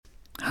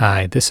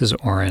Hi, this is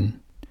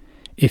Oren.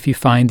 If you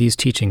find these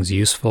teachings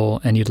useful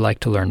and you'd like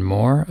to learn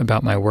more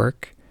about my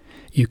work,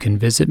 you can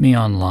visit me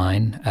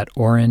online at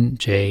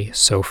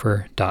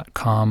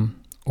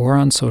orenjsofer.com or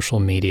on social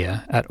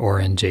media at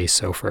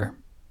orenjsofer.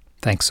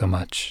 Thanks so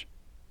much.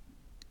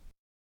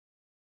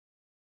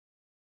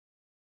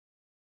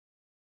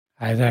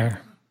 Hi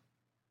there.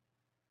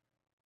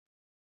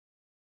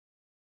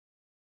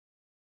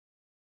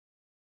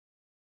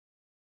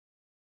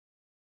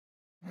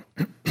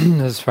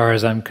 As far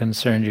as I'm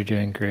concerned, you're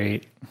doing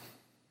great.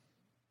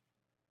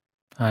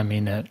 I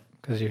mean it,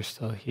 because you're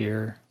still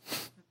here.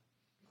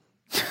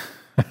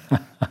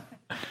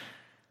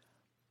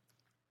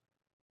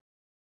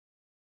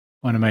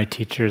 One of my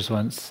teachers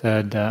once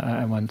said,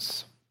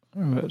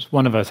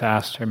 one of us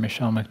asked her,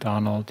 Michelle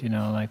McDonald,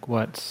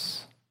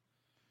 what's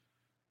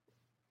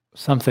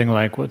something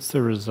like, what's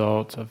the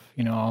result of,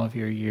 all of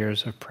your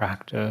years of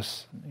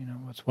practice?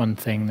 What's one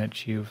thing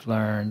that you've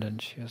learned?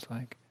 And she was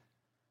like,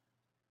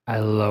 I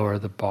lower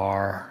the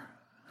bar.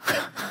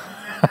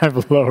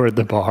 I've lowered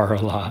the bar a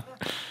lot.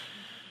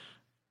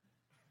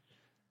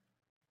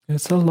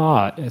 It's a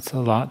lot. It's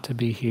a lot to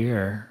be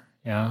here.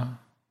 Yeah.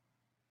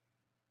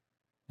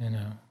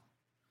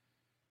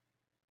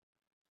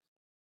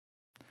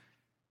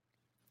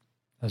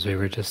 As we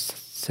were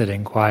just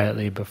sitting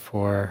quietly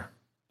before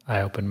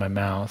I opened my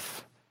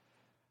mouth,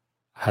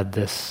 I had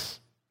this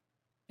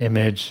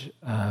image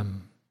of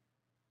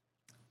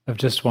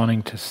just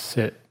wanting to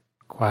sit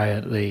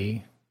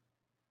quietly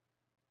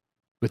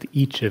with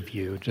each of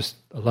you, just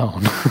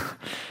alone,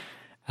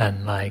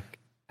 and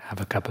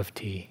have a cup of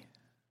tea.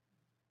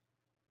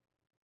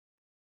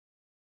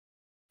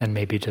 And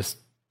maybe just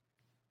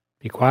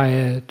be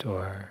quiet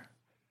or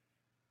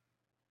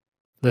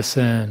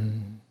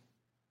listen.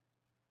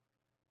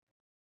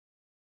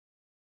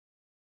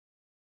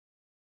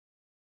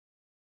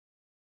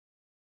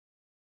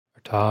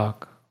 Or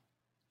talk.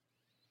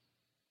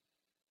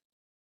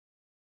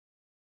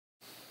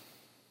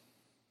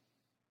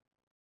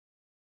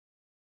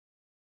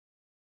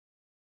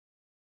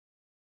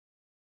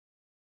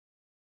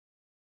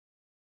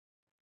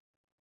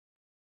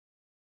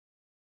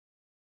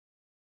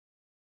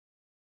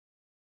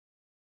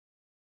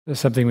 There's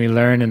something we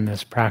learn in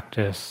this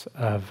practice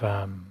of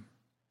kind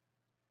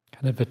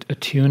of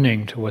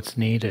attuning to what's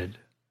needed.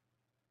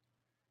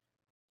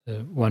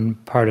 One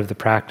part of the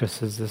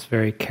practice is this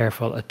very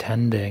careful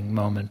attending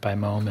moment by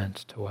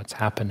moment to what's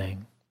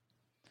happening.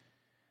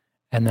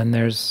 And then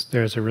there's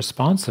a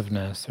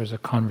responsiveness, there's a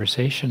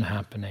conversation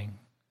happening,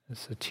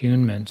 this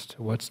attunement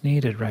to what's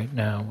needed right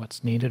now,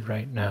 what's needed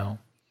right now.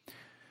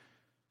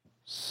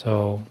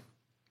 So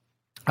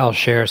I'll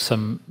share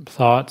some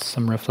thoughts,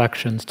 some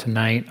reflections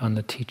tonight on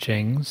the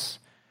teachings,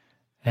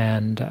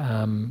 and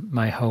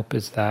my hope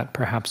is that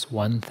perhaps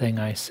one thing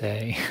I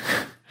say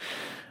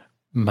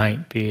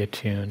might be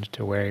attuned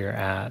to where you're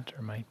at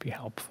or might be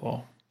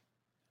helpful.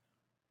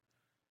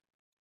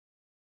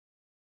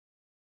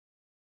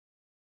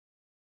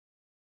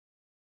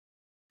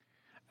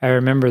 I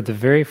remember the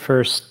very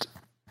first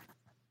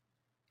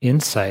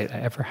insight I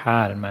ever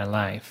had in my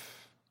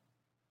life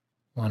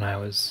when I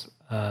was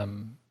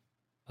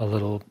a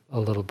little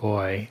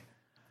boy.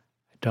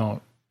 I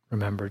don't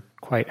remember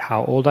quite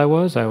how old I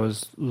was. I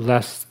was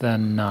less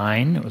than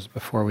 9. It was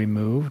before we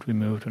moved. We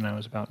moved when I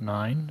was about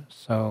 9.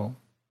 So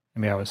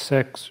maybe I was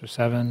 6 or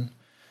 7.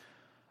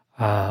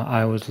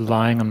 I was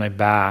lying on my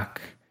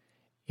back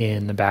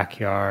in the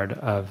backyard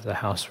of the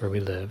house where we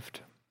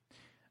lived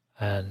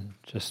and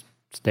just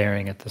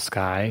staring at the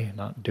sky,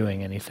 not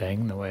doing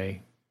anything the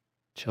way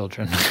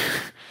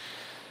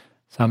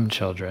some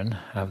children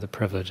have the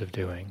privilege of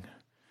doing.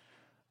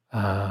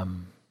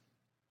 And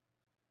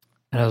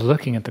I was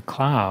looking at the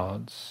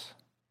clouds,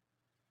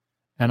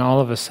 and all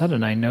of a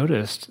sudden I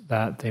noticed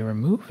that they were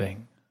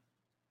moving.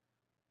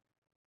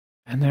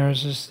 And there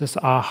was just this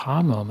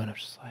aha moment of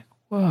just like,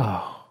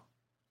 whoa,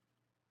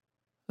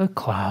 the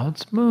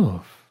clouds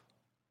move.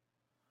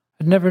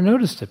 I'd never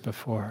noticed it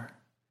before.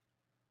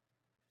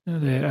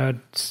 They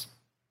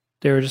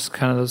were just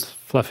kind of those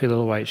fluffy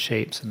little white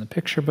shapes in the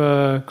picture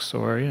books,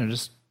 or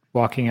just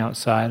walking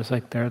outside. It's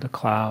like there are the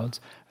clouds.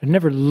 I'd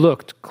never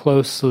looked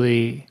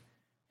closely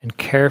and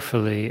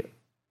carefully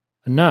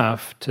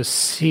enough to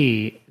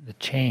see the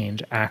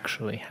change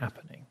actually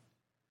happening.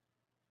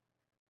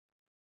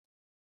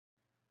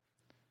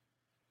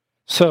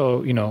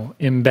 So,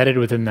 embedded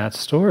within that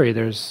story,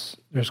 there's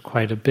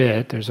quite a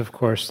bit. There's, of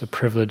course, the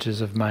privileges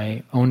of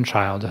my own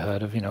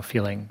childhood of,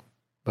 feeling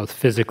both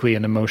physically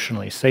and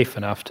emotionally safe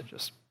enough to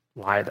just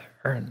lie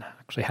there and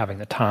actually having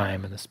the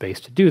time and the space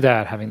to do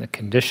that, having the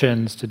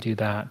conditions to do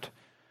that.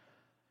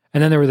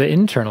 And then there were the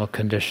internal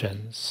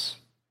conditions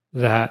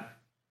that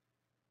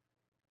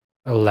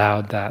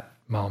allowed that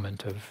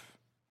moment of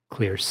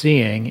clear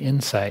seeing,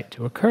 insight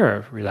to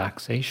occur,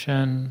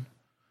 relaxation,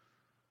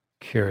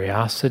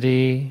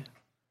 curiosity,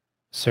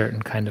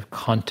 certain kind of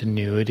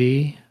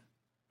continuity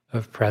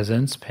of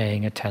presence,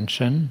 paying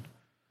attention.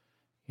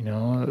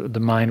 The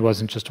mind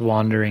wasn't just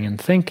wandering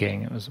and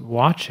thinking, it was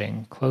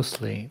watching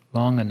closely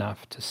long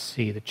enough to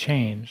see the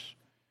change.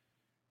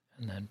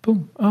 And then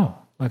boom, oh,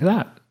 look at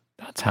that.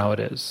 That's how it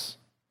is.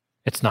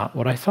 It's not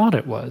what I thought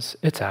it was.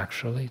 It's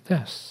actually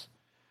this.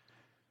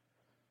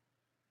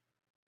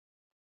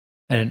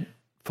 I didn't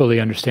fully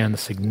understand the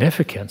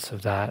significance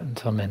of that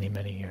until many,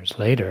 many years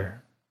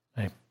later.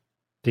 I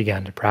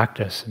began to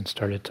practice and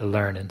started to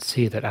learn and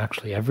see that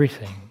actually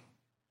everything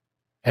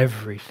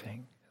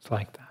is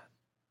like that.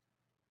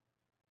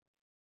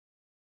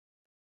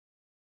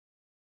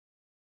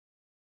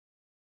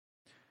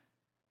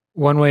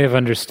 One way of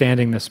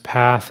understanding this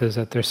path is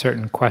that there are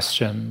certain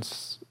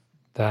questions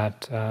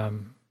that are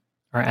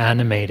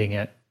animating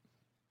it.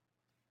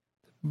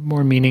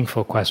 More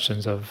meaningful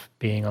questions of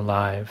being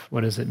alive.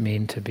 What does it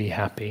mean to be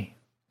happy?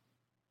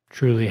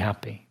 Truly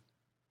happy?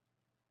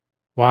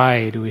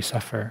 Why do we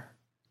suffer?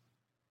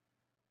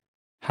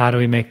 How do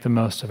we make the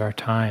most of our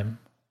time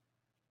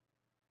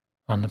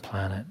on the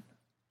planet?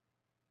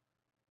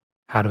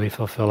 How do we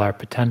fulfill our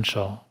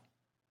potential?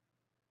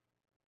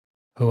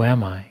 Who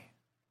am I?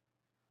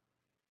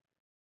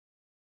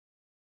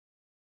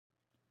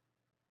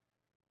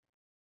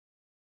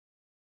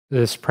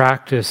 This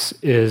practice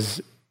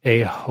is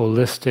a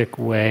holistic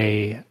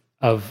way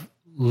of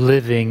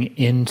living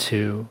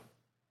into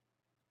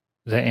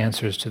the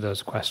answers to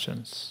those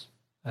questions.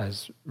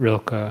 As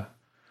Rilke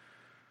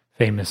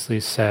famously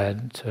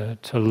said,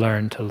 to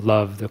learn to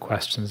love the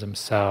questions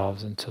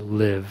themselves and to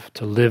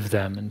live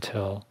them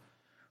until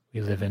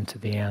we live into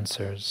the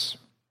answers.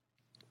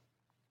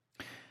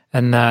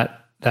 And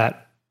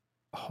that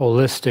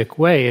holistic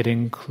way, it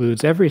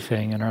includes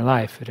everything in our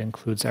life. It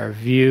includes our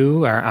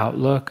view, our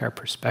outlook, our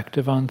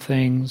perspective on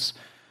things,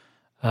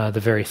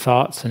 the very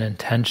thoughts and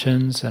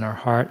intentions in our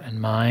heart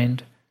and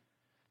mind,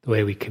 the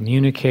way we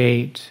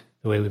communicate,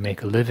 the way we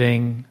make a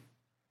living,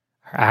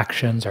 our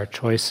actions, our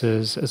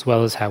choices, as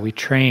well as how we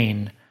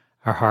train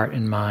our heart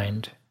and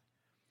mind,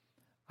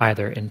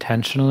 either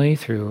intentionally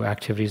through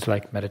activities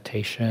like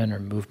meditation or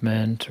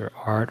movement or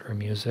art or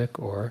music,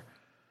 or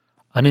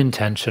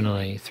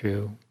unintentionally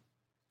through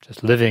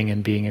just living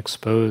and being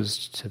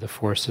exposed to the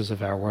forces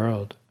of our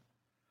world.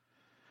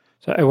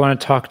 So I want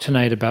to talk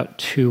tonight about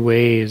two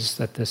ways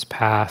that this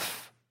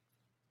path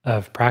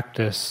of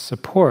practice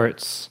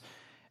supports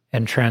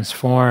and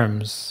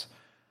transforms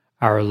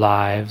our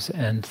lives,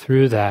 and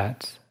through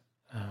that,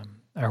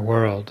 our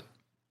world.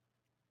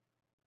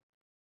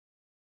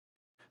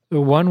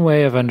 The one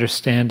way of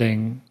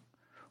understanding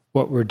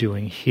what we're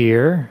doing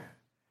here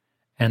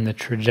and the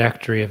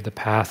trajectory of the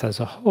path as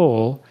a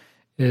whole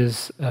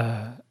is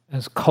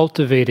as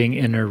cultivating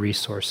inner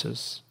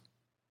resources,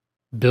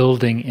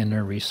 building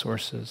inner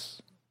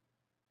resources.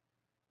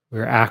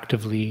 We're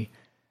actively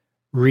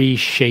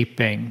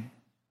reshaping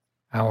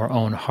our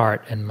own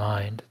heart and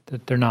mind,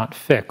 that they're not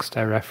fixed.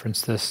 I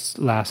referenced this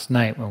last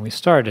night when we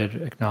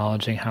started,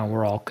 acknowledging how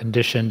we're all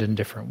conditioned in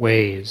different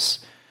ways.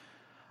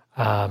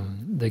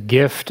 The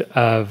gift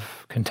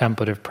of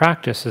contemplative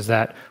practice is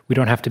that we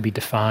don't have to be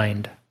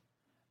defined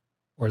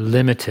or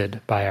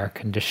limited by our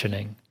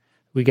conditioning.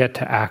 We get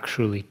to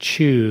actually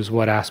choose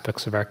what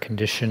aspects of our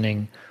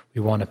conditioning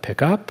we want to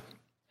pick up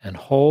and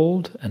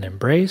hold and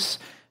embrace,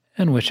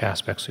 and which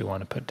aspects we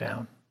want to put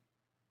down.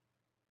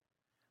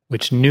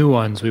 Which new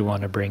ones we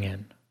want to bring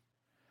in.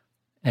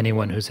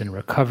 Anyone who's in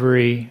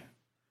recovery,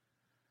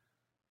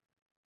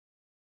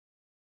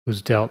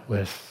 who's dealt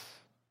with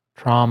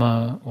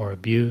trauma or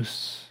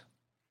abuse,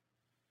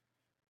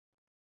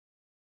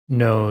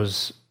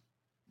 knows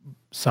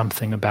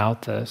something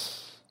about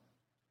this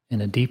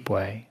in a deep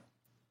way,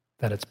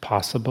 that it's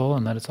possible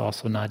and that it's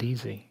also not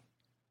easy.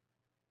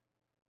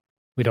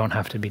 We don't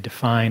have to be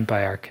defined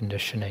by our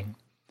conditioning.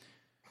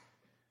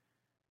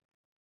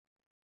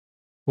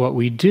 What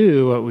we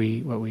do, what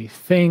we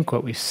think,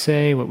 what we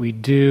say, what we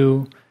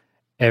do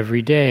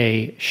every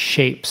day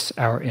shapes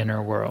our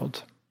inner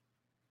world.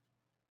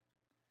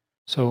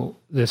 So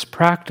this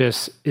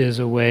practice is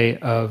a way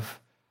of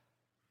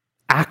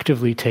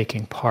actively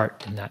taking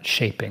part in that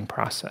shaping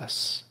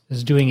process,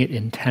 is doing it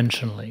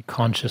intentionally,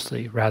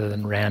 consciously, rather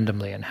than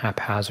randomly and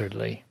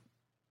haphazardly.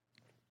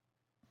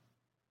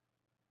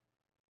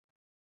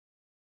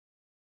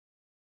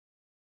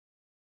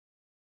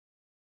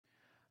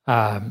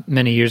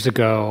 Many years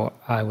ago,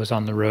 I was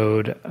on the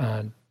road,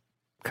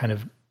 kind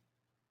of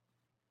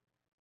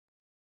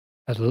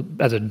as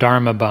a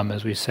dharma bum,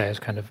 as we say, is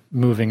kind of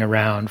moving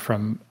around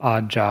from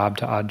odd job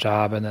to odd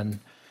job, and then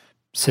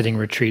sitting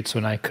retreats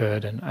when I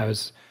could. And I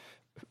was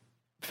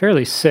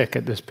fairly sick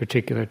at this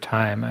particular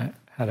time. I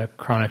had a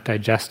chronic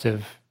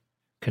digestive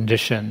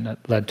condition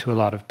that led to a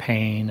lot of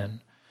pain and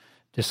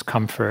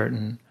discomfort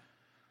and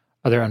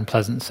other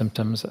unpleasant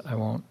symptoms I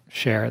won't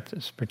share at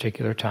this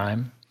particular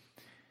time.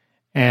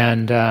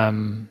 And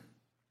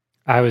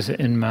I was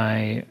in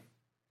my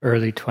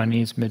early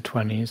 20s,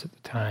 mid-20s at the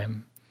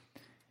time,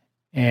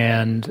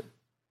 and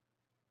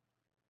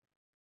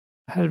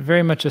I had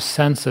very much a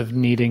sense of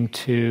needing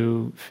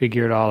to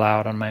figure it all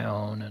out on my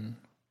own and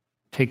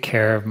take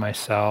care of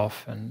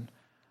myself. And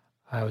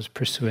I was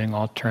pursuing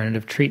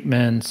alternative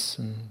treatments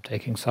and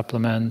taking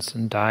supplements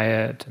and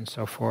diet and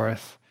so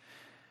forth.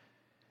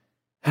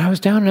 And I was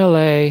down in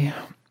LA,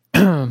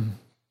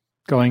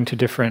 going to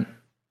different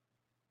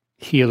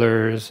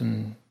healers,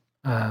 and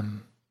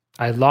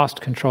I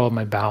lost control of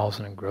my bowels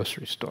in a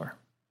grocery store,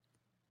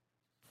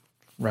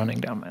 running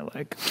down my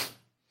leg.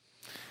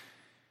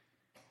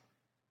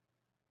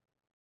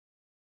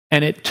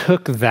 And it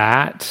took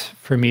that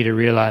for me to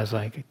realize,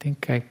 like, I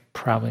think I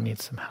probably need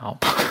some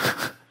help.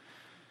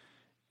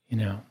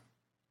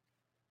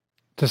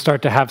 To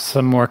start to have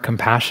some more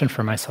compassion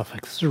for myself.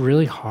 Like, this is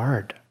really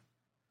hard.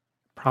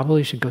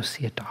 Probably should go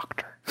see a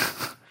doctor.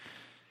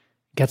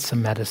 Get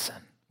some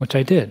medicine, which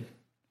I did.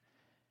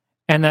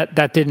 And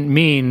that didn't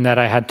mean that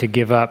I had to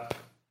give up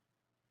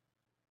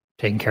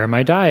taking care of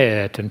my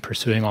diet and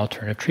pursuing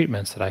alternative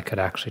treatments, that I could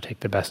actually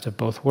take the best of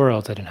both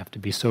worlds. I didn't have to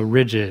be so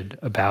rigid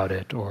about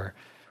it or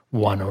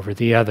one over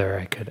the other.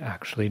 I could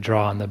actually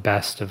draw on the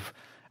best of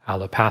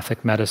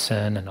allopathic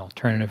medicine and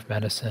alternative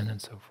medicine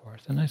and so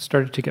forth. And I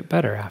started to get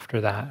better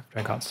after that. After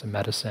I got some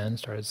medicine,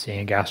 started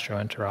seeing a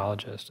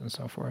gastroenterologist and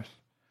so forth.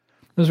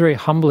 It was a very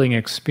humbling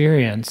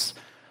experience,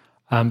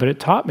 but it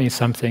taught me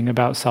something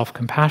about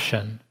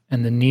self-compassion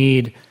and the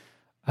need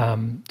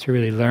to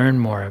really learn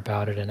more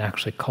about it and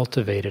actually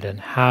cultivate it and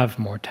have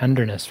more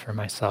tenderness for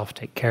myself,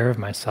 take care of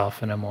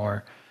myself in a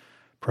more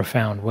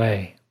profound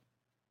way.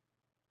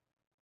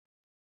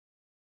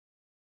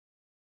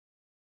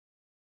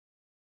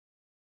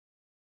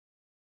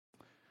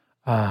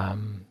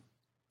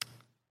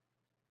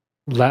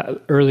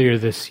 Earlier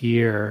this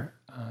year,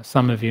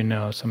 some of you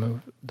know, some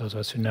of those of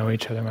us who know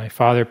each other, my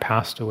father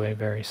passed away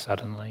very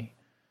suddenly,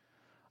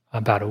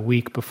 about a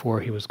week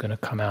before he was going to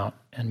come out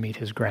and meet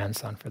his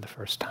grandson for the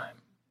first time.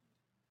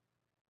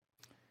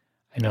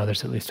 I know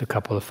there's at least a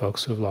couple of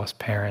folks who have lost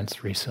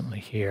parents recently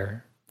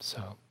here,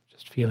 so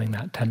just feeling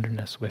that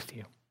tenderness with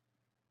you.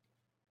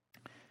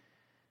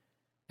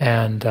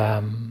 And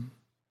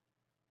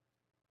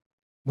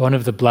one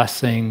of the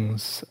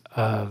blessings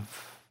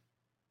of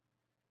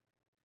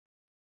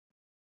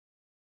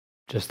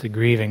just the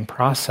grieving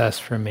process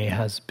for me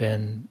has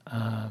been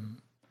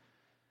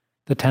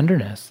the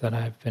tenderness that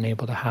I've been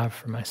able to have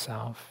for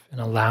myself and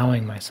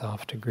allowing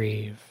myself to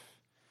grieve,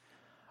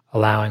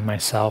 allowing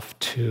myself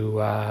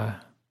to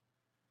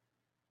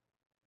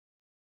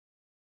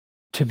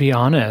be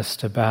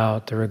honest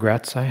about the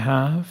regrets I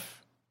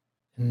have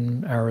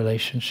in our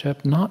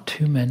relationship. Not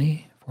too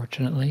many,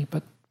 fortunately,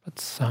 but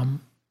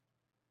some.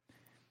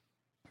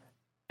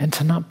 And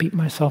to not beat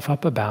myself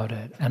up about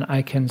it. And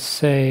I can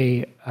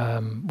say,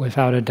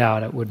 without a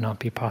doubt, it would not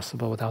be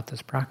possible without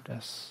this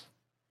practice.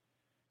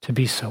 To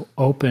be so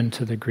open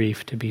to the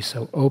grief, to be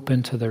so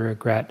open to the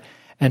regret,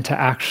 and to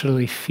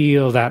actually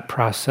feel that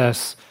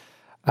process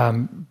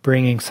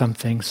bringing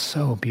something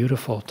so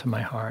beautiful to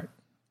my heart.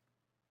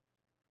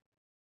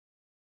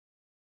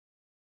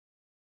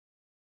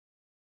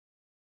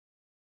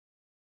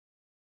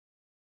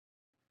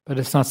 But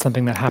it's not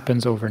something that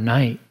happens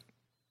overnight.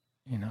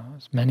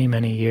 It's many,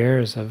 many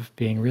years of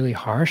being really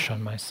harsh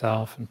on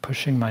myself and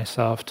pushing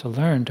myself to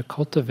learn to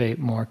cultivate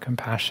more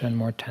compassion,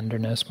 more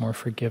tenderness, more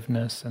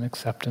forgiveness and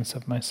acceptance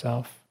of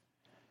myself.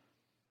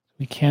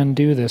 We can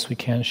do this. We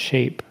can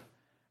shape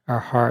our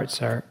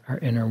hearts, our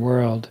inner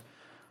world.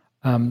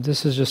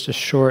 This is just a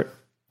short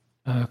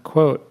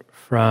quote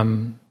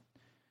from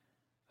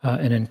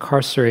an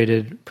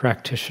incarcerated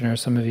practitioner.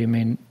 Some of you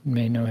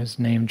may know his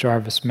name,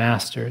 Jarvis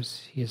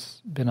Masters.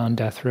 He's been on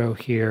death row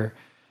here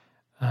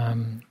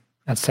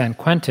at San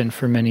Quentin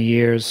for many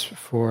years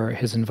for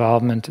his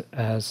involvement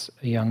as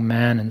a young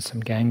man in some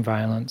gang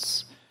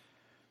violence.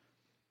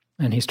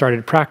 And he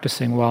started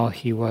practicing while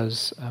he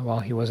was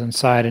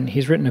inside. And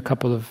he's written a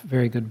couple of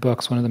very good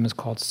books. One of them is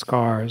called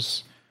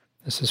Scars.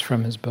 This is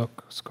from his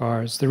book,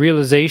 Scars. The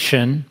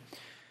realization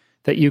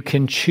that you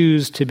can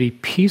choose to be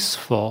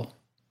peaceful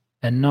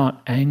and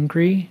not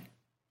angry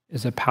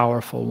is a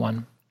powerful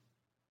one.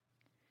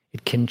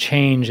 It can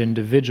change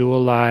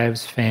individual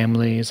lives,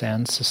 families,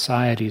 and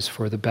societies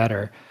for the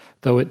better,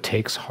 though it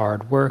takes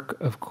hard work,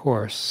 of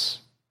course.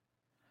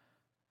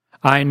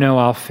 I know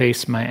I'll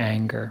face my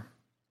anger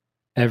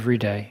every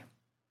day.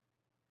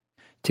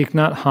 Thich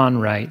Nhat Hanh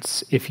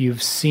writes, if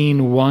you've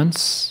seen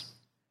once,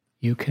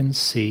 you can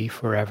see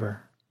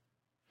forever.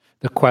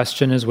 The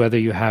question is whether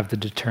you have the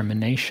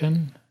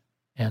determination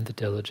and the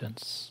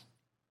diligence.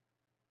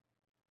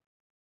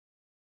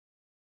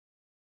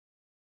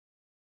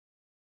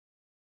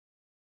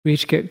 We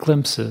each get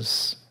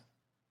glimpses.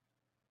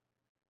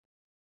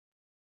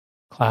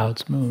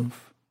 Clouds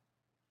move.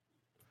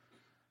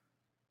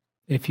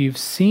 If you've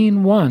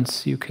seen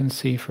once, you can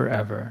see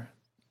forever.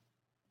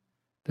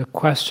 The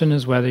question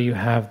is whether you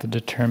have the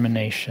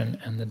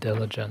determination and the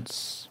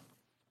diligence.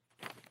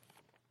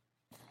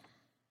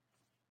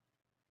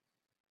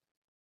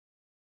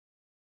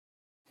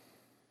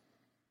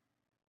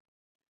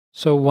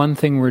 So one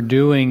thing we're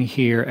doing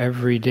here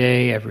every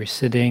day, every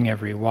sitting,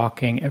 every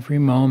walking, every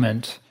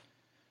moment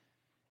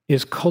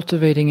is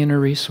cultivating inner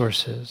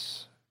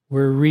resources.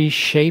 We're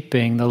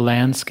reshaping the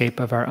landscape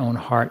of our own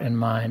heart and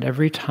mind.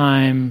 Every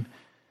time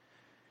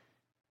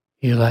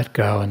you let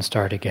go and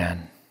start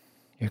again,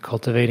 you're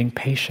cultivating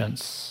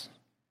patience,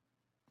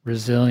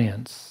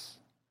 resilience,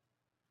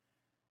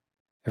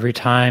 Every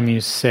time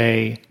you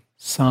say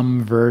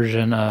some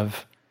version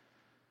of,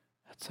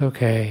 that's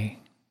okay,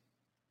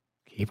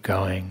 keep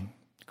going,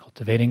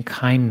 cultivating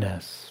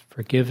kindness,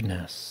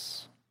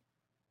 forgiveness.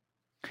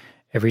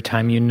 Every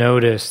time you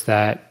notice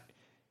that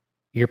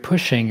you're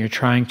pushing, you're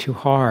trying too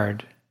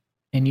hard,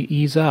 and you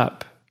ease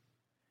up,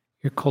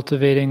 you're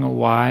cultivating a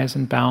wise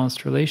and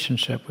balanced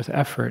relationship with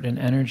effort and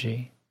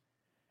energy.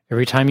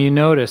 Every time you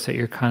notice that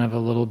you're kind of a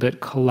little bit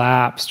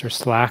collapsed or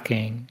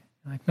slacking,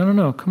 like,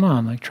 no, come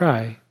on, like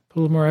try, put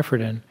a little more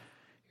effort in.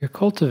 You're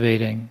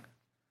cultivating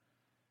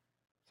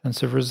a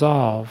sense of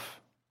resolve,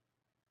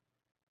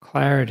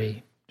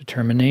 clarity,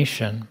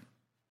 determination.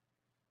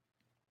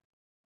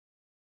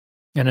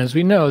 And as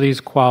we know, these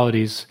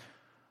qualities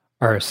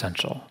are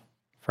essential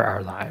for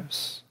our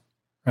lives,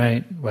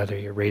 right? Whether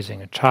you're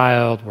raising a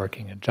child,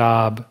 working a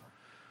job,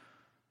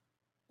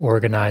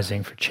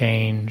 organizing for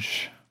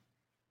change,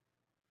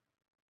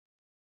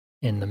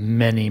 in the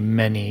many,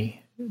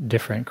 many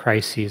different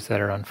crises that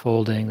are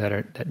unfolding,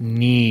 that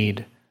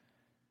need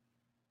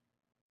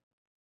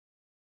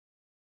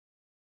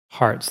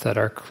hearts that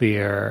are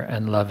clear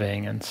and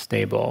loving and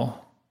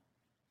stable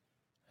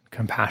and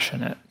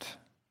compassionate.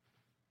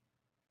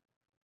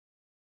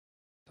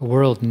 The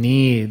world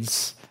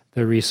needs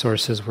the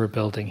resources we're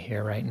building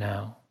here right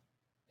now.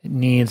 It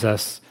needs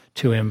us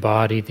to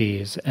embody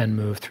these and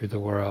move through the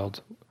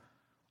world,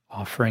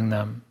 offering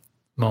them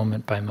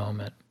moment by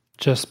moment,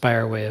 just by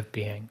our way of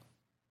being.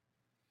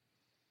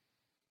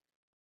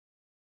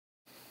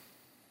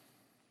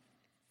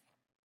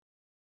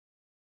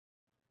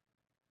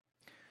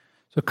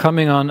 So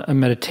coming on a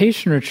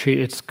meditation retreat,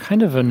 it's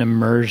kind of an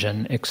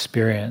immersion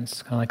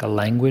experience, kind of like a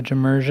language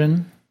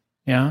immersion,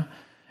 yeah?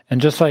 And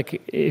just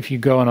like if you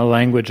go on a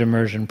language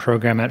immersion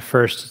program, at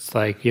first it's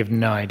like you have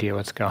no idea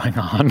what's going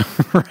on,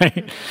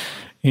 right?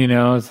 You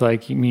know, it's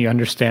like you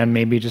understand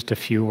maybe just a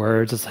few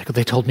words. It's like,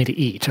 they told me to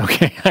eat.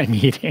 Okay, I'm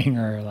eating,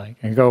 or like,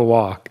 and go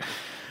walk.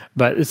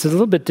 But it's a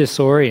little bit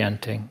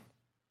disorienting.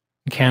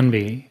 It can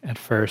be at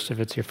first if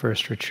it's your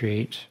first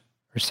retreat,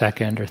 or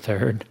second, or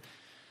third.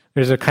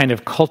 There's a kind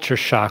of culture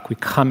shock. We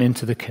come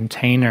into the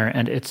container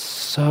and it's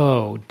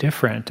so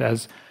different,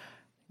 as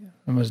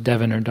almost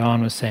Devin or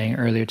Dawn was saying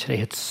earlier today,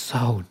 it's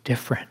so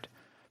different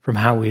from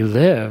how we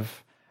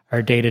live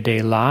our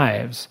day-to-day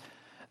lives,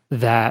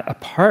 that a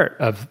part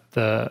of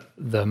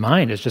the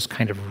mind is just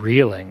kind of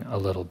reeling a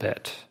little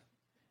bit.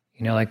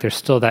 You know, like there's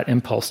still that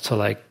impulse to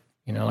like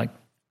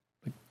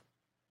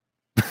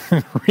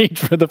reach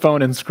for the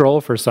phone and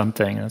scroll for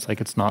something, and it's like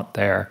it's not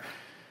there.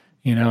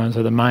 You know, and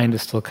so the mind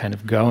is still kind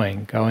of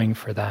going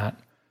for that.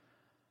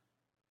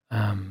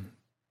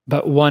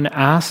 But one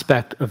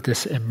aspect of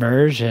this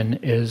immersion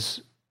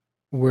is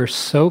we're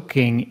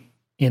soaking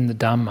in the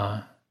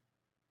Dhamma,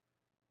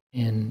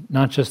 in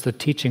not just the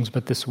teachings,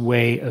 but this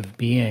way of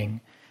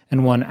being.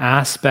 And one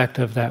aspect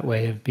of that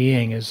way of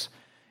being is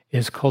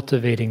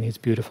cultivating these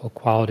beautiful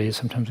qualities.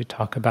 Sometimes we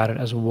talk about it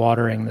as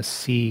watering the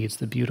seeds,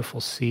 the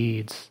beautiful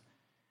seeds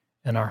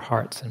in our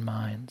hearts and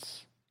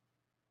minds.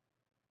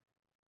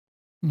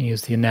 You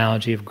use the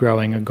analogy of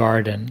growing a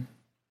garden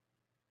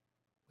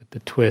with the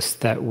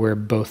twist that we're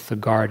both the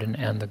garden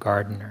and the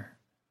gardener.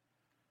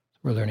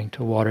 We're learning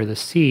to water the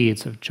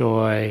seeds of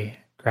joy,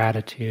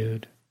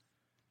 gratitude,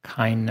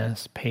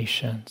 kindness,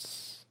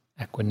 patience,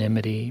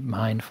 equanimity,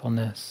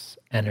 mindfulness,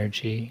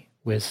 energy,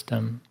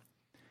 wisdom.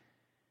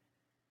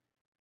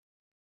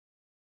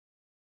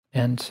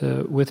 And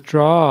to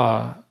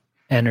withdraw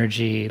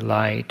energy,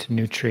 light,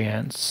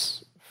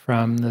 nutrients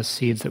from the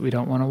seeds that we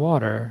don't want to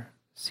water.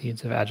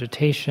 Seeds of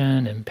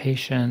agitation,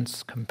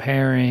 impatience,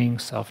 comparing,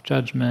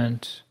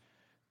 self-judgment,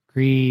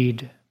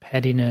 greed,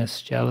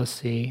 pettiness,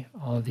 jealousy,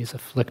 all of these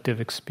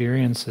afflictive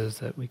experiences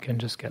that we can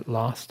just get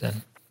lost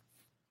in.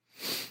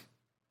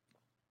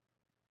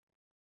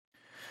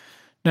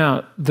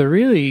 Now, the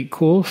really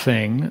cool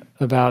thing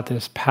about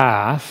this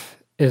path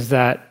is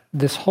that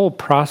this whole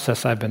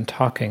process I've been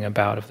talking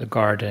about of the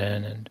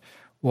garden and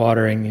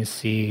watering these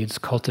seeds,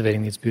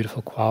 cultivating these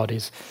beautiful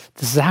qualities,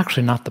 this is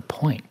actually not the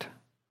point.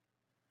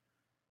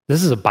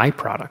 This is a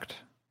byproduct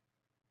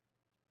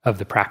of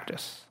the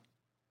practice.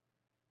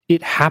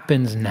 It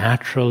happens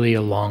naturally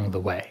along the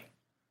way.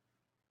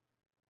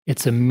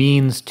 It's a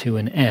means to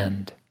an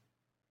end,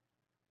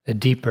 a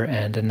deeper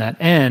end, and that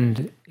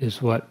end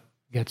is what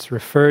gets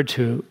referred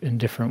to in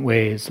different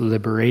ways: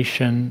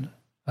 liberation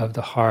of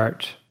the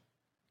heart,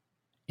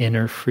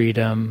 inner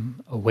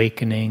freedom,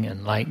 awakening,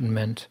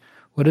 enlightenment.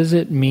 What does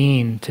it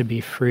mean to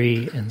be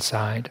free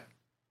inside?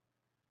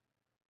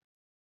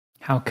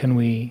 How can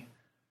we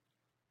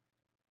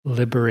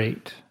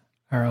liberate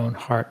our own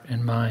heart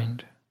and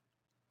mind?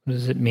 What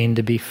does it mean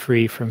to be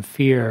free from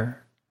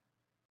fear,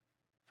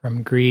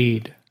 from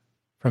greed,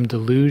 from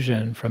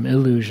delusion, from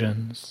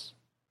illusions?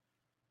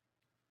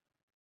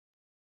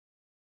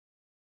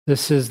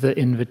 This is the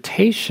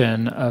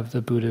invitation of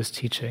the Buddha's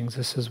teachings.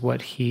 This is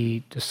what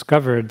he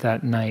discovered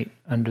that night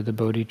under the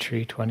Bodhi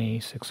tree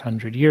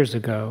 2,600 years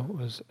ago,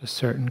 was a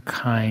certain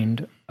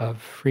kind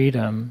of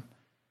freedom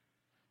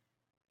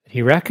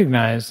he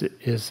recognized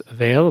is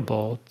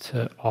available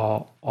to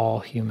all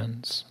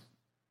humans.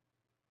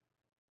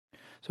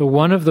 So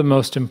one of the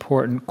most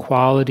important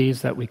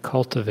qualities that we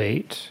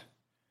cultivate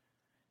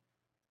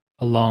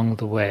along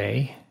the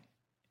way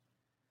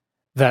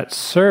that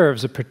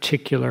serves a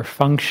particular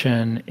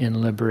function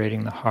in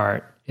liberating the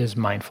heart is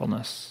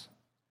mindfulness.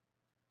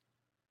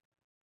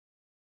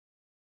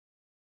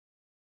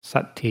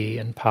 Sati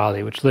in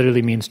Pali, which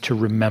literally means to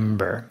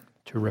remember,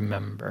 to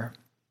remember.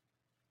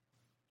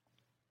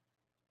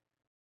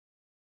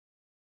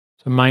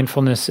 So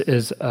mindfulness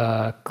is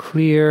a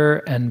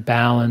clear and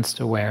balanced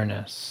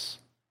awareness.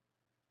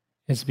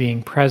 It's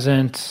being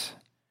present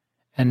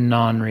and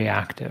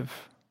non-reactive.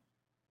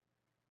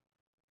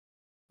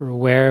 We're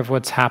aware of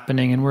what's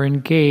happening and we're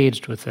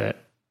engaged with it.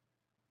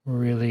 We're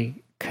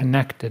really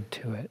connected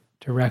to it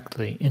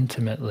directly,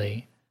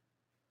 intimately,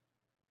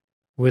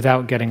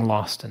 without getting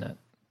lost in it.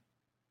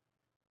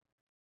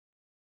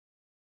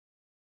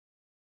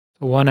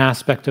 So one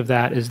aspect of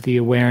that is the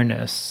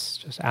awareness,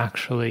 just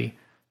actually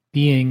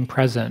being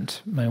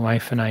present. My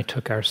wife and I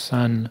took our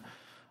son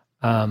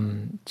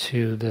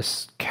to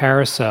this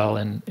carousel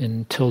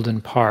in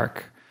Tilden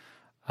Park.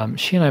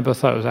 She and I both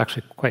thought it was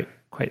actually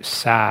quite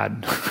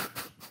sad.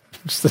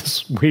 It's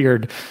this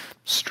weird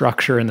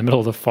structure in the middle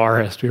of the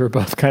forest. We were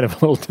both kind of a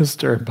little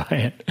disturbed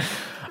by it.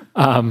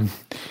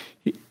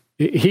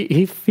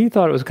 He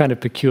thought it was kind of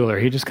peculiar.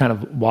 He just kind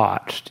of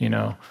watched,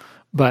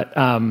 But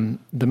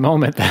the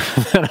moment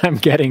that I'm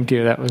getting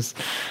to that was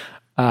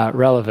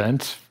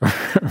relevant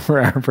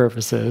for our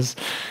purposes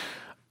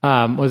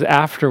was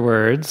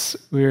afterwards.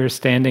 We were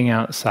standing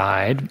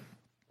outside,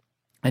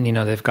 and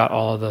they've got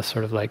all the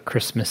sort of like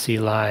Christmassy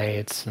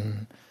lights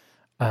and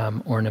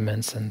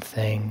ornaments and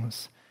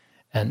things.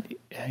 And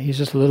he's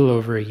just a little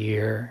over a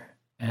year.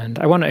 And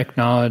I want to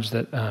acknowledge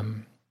that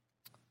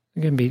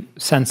we can be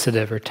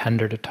sensitive or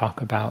tender to talk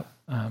about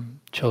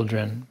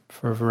children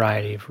for a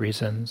variety of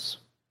reasons,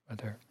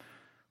 whether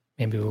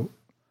maybe we're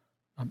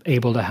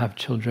able to have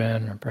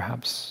children or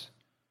perhaps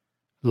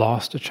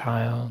lost a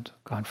child,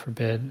 God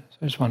forbid. So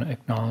I just want to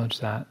acknowledge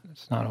that.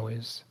 It's not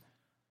always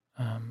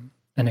an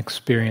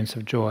experience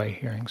of joy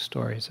hearing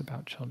stories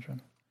about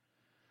children.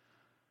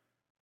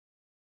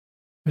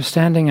 We're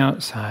standing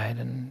outside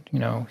and,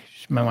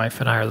 my wife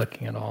and I are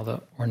looking at all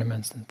the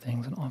ornaments and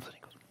things, and all of a sudden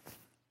he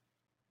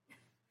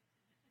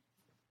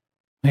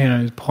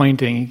goes, he's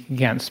pointing, he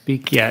can't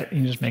speak yet,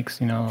 he just makes,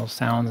 little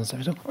sounds and stuff.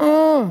 He's like,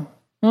 oh,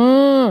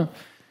 oh.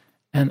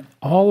 And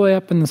all the way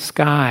up in the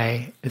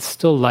sky, it's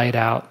still light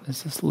out,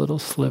 there's this little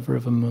sliver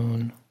of a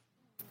moon.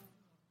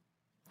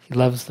 He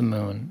loves the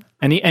moon.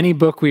 Any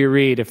book we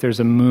read, if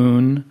there's a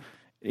moon,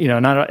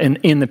 not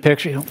in the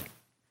picture,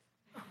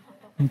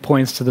 he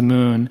points to the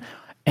moon.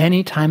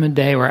 Any time of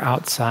day we're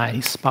outside,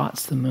 he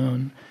spots the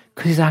moon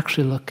because he's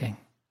actually looking.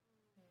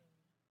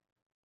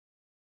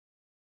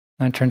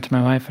 And I turned to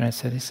my wife and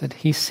he said,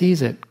 he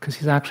sees it because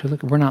he's actually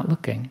looking. We're not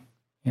looking.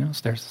 So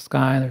there's the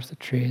sky, there's the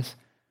trees.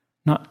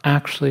 Not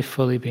actually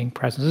fully being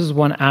present. This is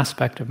one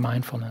aspect of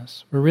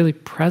mindfulness. We're really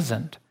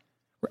present.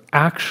 We're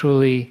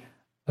actually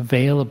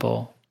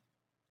available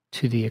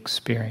to the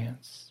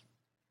experience.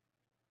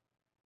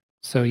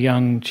 So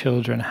young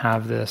children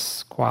have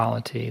this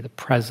quality, the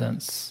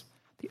presence,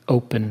 the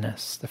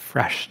openness, the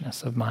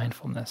freshness of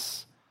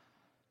mindfulness.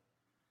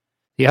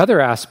 The other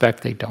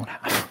aspect they don't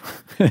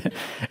have,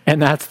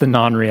 and that's the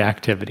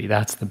non-reactivity,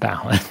 that's the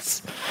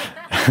balance.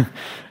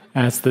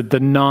 That's the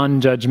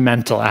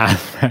non-judgmental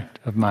aspect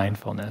of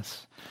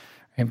mindfulness.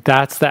 Right?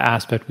 That's the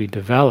aspect we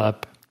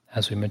develop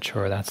as we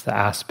mature. That's the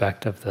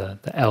aspect of the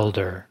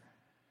elder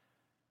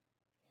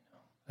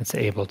that's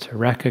able to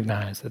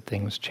recognize that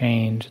things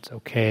change, it's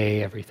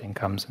okay, everything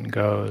comes and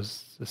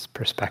goes, this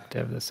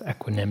perspective, this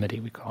equanimity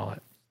we call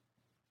it.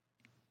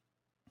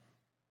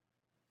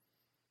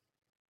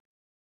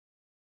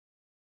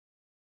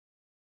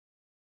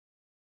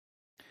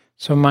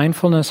 So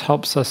mindfulness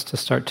helps us to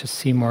start to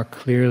see more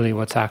clearly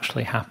what's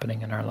actually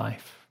happening in our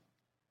life.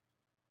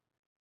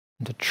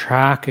 And to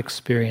track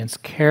experience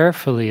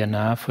carefully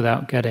enough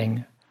without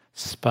getting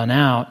spun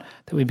out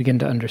that we begin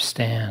to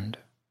understand.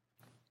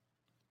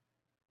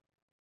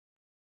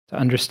 To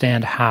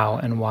understand how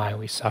and why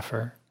we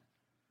suffer.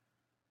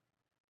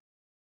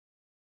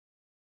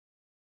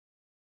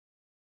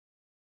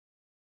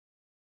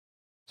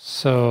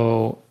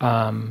 So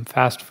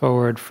fast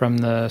forward from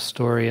the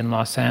story in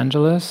Los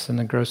Angeles in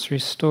the grocery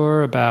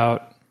store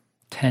about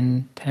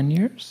 10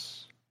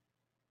 years?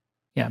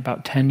 Yeah,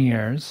 about 10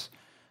 years.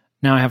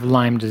 Now I have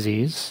Lyme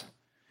disease,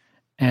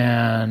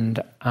 and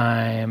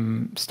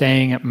I'm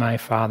staying at my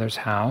father's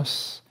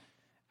house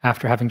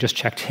after having just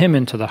checked him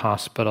into the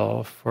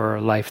hospital for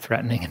a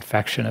life-threatening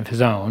infection of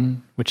his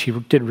own, which he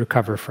did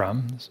recover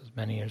from. This was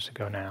many years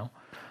ago now.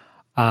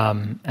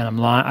 And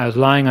I was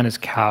lying on his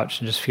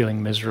couch and just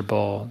feeling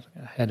miserable,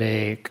 a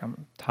headache,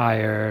 I'm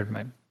tired,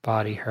 my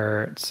body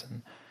hurts,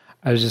 and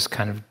I was just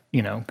kind of,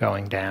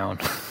 going down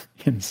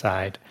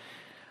inside.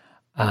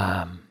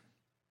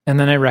 And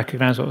then I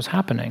recognized what was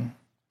happening.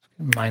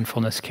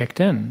 Mindfulness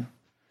kicked in.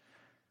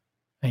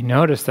 I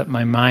noticed that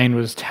my mind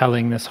was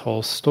telling this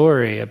whole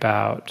story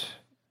about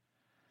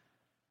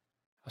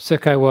how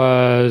sick I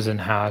was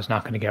and how I was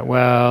not going to get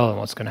well and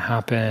what's going to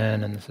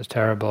happen and this is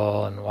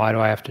terrible and why do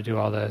I have to do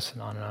all this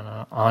and on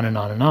and on and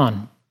on and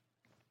on.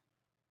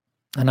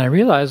 And I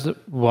realized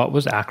that what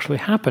was actually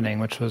happening,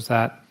 which was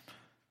that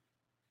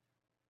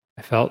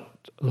I felt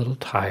a little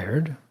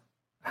tired,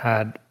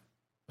 had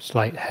a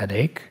slight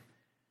headache,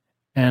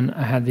 and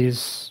I had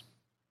these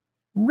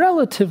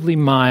relatively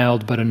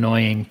mild but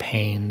annoying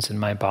pains in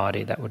my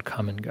body that would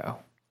come and go.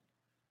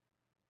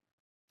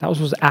 That was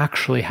what was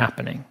actually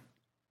happening.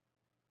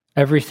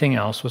 Everything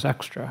else was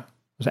extra,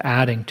 was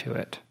adding to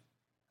it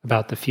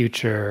about the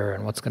future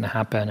and what's going to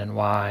happen and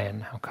why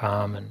and how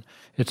come and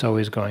it's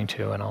always going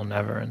to and I'll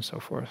never and so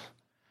forth.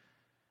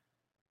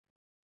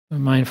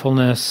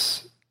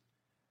 Mindfulness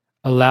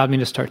allowed me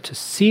to start to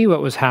see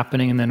what was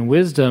happening, and then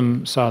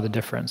wisdom saw the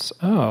difference.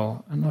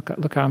 Oh, and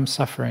look how I'm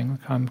suffering,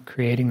 look how I'm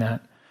creating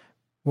that.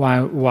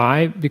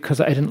 Why? Because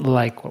I didn't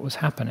like what was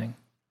happening.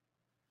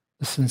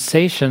 The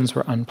sensations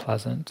were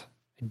unpleasant.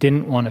 I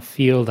didn't want to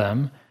feel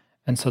them,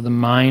 and so the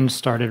mind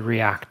started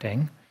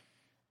reacting.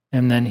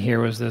 And then here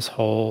was this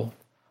whole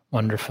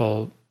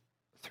wonderful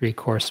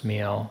 3-course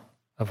meal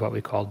of what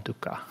we call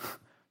dukkha,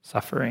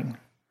 suffering.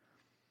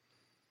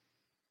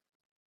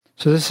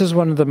 So this is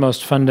one of the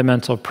most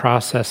fundamental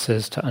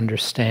processes to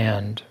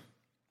understand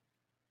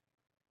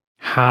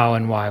how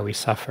and why we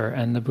suffer.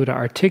 And the Buddha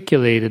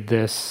articulated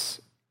this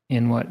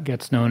in what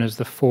gets known as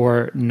the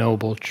 4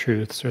 noble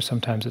truths, or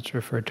sometimes it's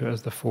referred to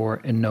as the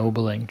 4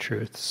 ennobling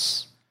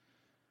truths.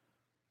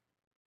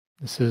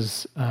 This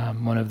is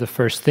one of the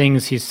first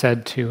things he's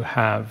said to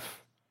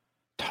have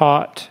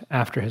taught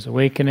after his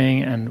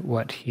awakening, and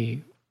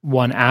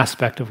one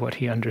aspect of what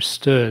he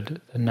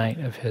understood the night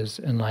of his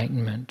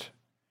enlightenment.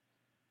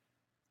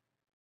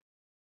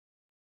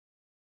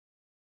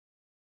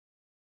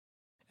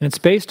 And it's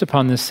based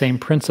upon this same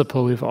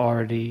principle we've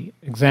already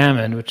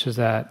examined, which is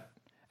that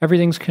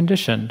everything's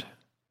conditioned.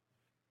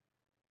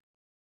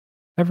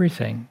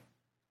 Everything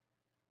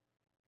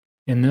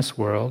in this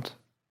world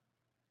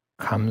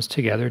comes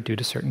together due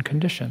to certain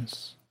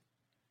conditions.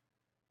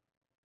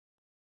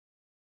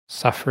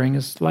 Suffering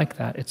is like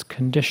that. It's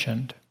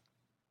conditioned.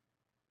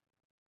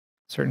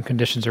 Certain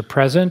conditions are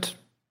present,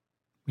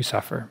 we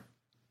suffer.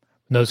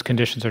 When those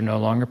conditions are no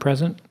longer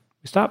present,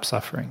 we stop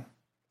suffering.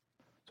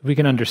 If we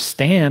can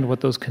understand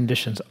what those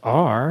conditions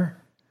are,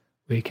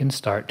 we can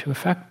start to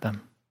affect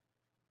them.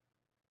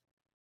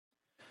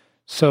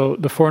 So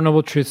the 4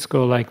 noble truths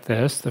go like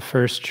this. The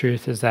first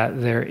truth is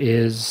that there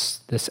is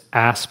this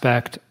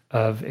aspect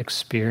of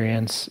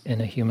experience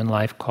in a human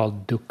life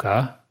called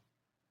dukkha,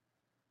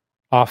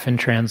 often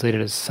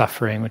translated as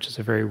suffering, which is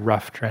a very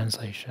rough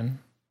translation.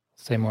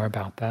 I'll say more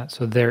about that.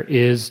 So there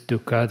is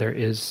dukkha, there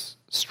is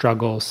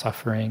struggle,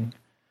 suffering,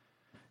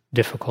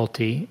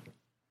 difficulty.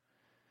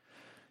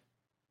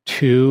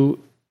 2,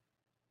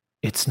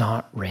 it's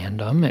not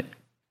random.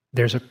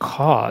 There's a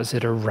cause.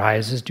 It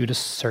arises due to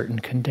certain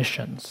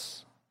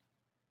conditions.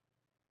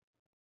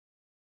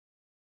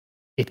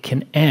 It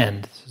can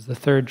end. This is the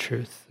 3rd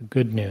truth, the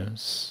good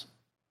news.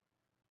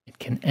 It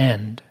can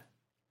end.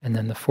 And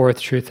then the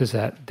 4th truth is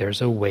that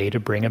there's a way to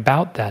bring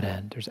about that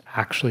end. There's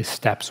actually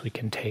steps we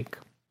can take, a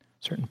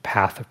certain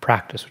path of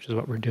practice, which is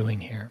what we're doing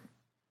here.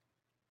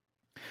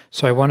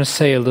 So I want to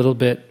say a little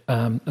bit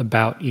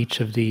about each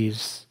of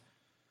these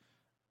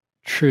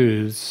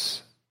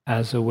truths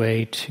as a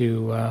way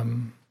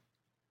to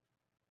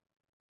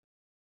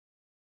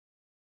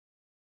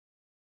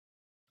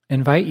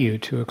invite you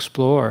to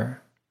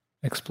explore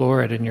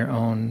it in your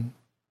own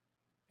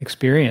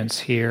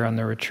experience here on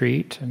the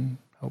retreat and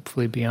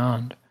hopefully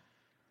beyond.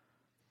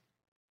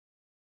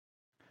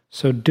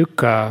 So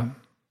dukkha,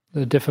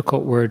 the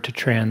difficult word to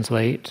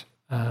translate,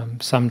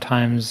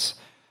 sometimes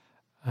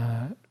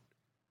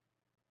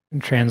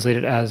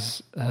translated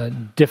as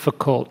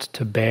difficult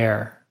to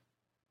bear.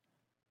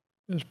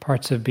 There's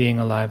parts of being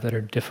alive that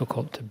are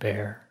difficult to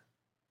bear,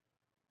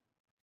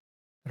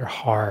 that are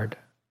hard,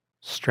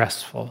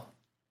 stressful.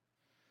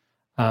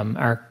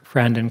 Our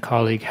friend and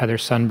colleague Heather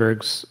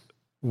Sundberg's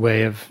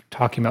way of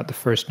talking about the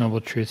first noble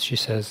truth, she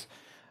says,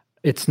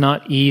 it's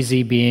not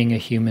easy being a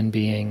human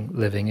being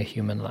living a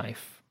human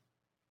life.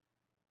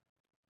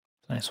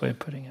 Nice way of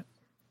putting it.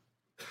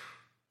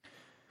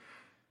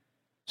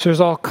 So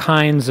there's all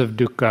kinds of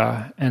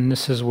dukkha, and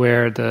this is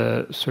where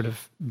the sort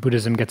of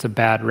Buddhism gets a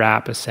bad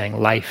rap as saying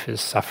life is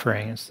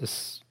suffering. It's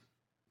this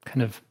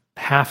kind of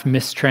half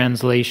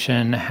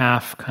mistranslation,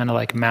 half kind of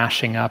like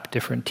mashing up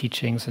different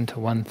teachings into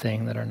one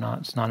thing that are not,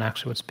 it's not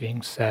actually what's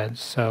being said.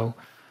 So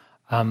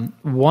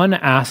one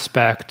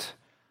aspect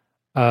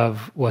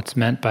of what's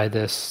meant by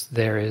this,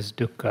 there is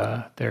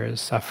dukkha, there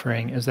is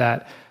suffering, is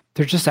that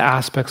they're just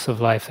aspects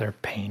of life that are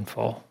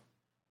painful.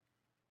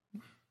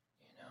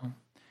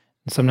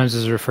 And sometimes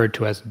it's referred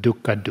to as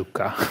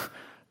dukkha,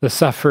 the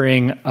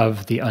suffering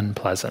of the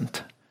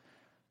unpleasant,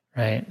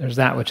 right? There's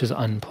that which is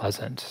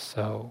unpleasant.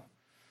 So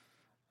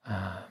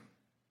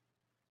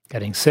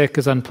getting sick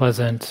is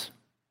unpleasant.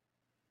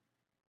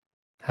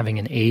 Having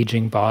an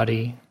aging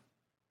body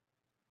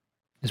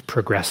is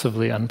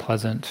progressively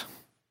unpleasant.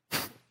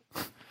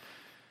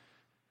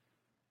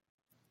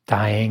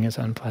 Dying is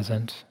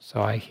unpleasant,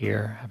 so I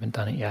hear, haven't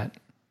done it yet.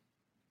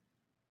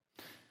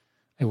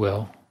 I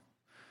will.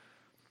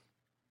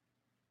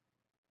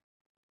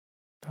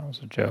 That was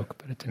a joke,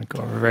 but it didn't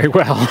go over very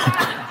well.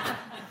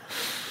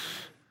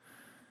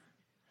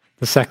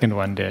 The second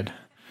one did.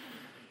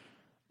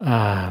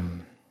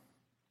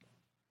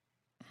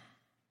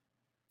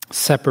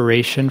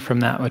 Separation from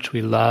that which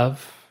we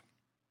love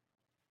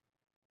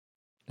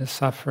is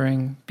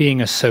suffering.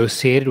 Being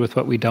associated with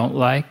what we don't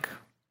like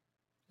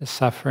is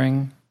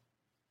suffering.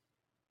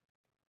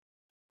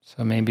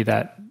 So maybe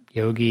that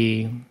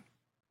yogi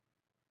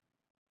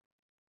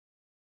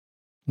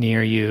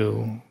near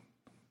you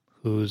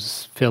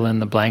whose fill in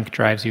the blank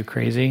drives you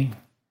crazy,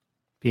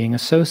 being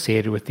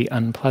associated with the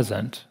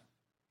unpleasant,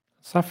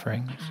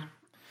 suffering.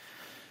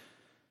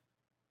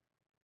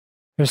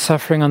 There's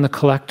suffering on the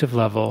collective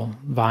level,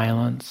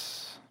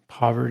 violence,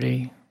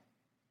 poverty,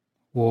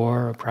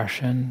 war,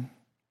 oppression,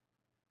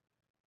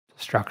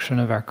 destruction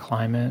of our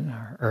climate,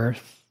 our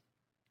earth.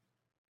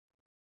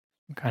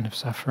 Some kind of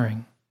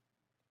suffering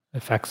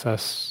affects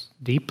us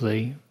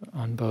deeply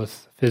on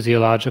both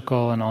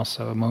physiological and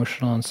also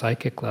emotional and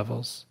psychic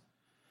levels.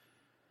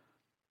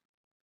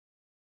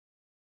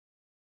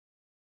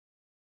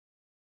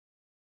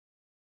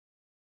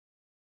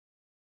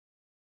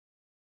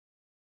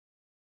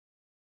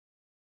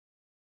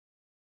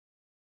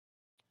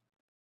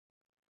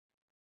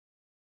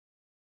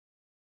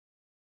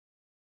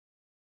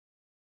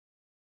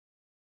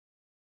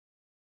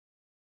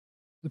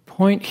 The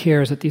point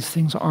here is that these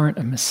things aren't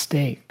a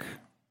mistake.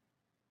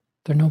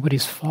 They're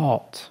nobody's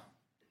fault.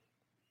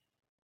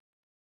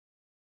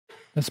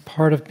 It's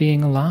part of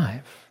being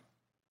alive.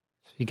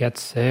 If you get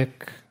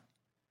sick,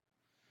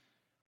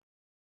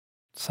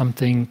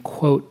 something,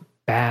 quote,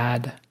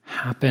 bad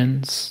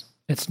happens,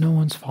 it's no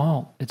one's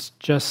fault. It's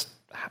just,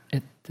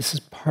 this is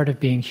part of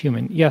being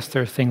human. Yes,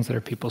 there are things that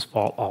are people's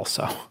fault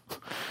also,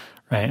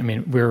 right? I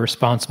mean, we're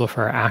responsible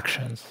for our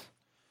actions.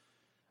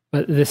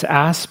 But this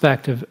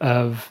aspect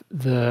of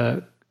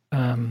the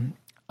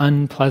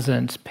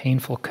unpleasant,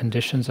 painful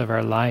conditions of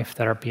our life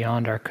that are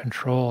beyond our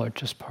control are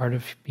just part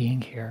of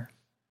being here.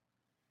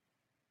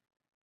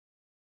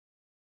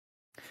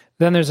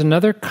 Then there's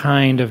another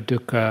kind of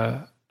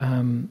dukkha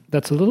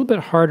that's a little bit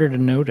harder to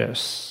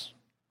notice,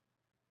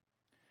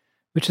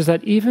 which is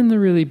that even the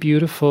really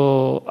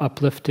beautiful,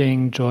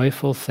 uplifting,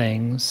 joyful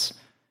things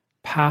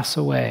pass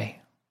away.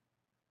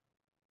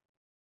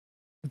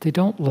 But they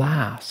don't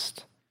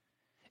last.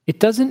 It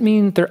doesn't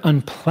mean they're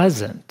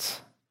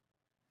unpleasant.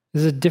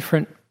 There's a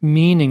different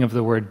meaning of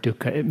the word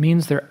dukkha. It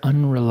means they're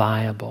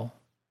unreliable.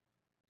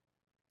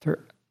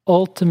 They're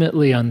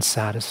ultimately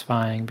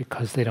unsatisfying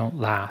because they don't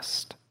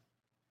last.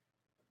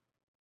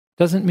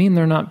 Doesn't mean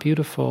they're not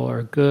beautiful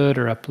or good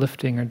or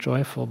uplifting or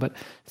joyful, but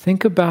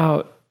think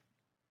about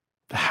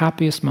the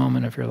happiest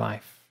moment of your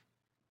life.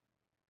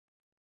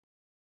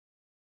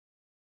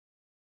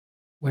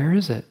 Where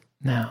is it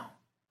now?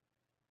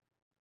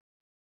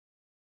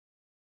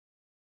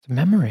 It's a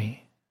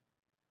memory.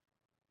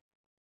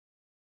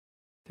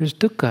 There's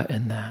dukkha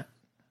in that.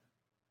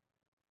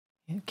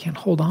 You can't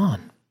hold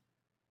on.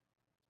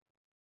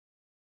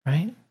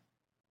 Right?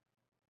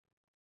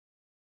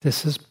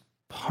 This is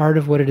part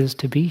of what it is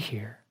to be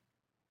here.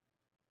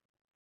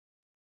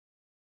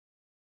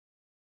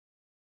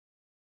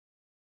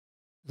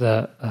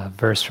 The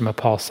verse from a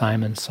Paul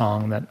Simon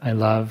song that I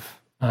love,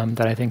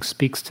 that I think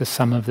speaks to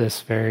some of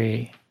this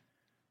very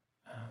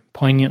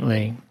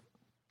poignantly.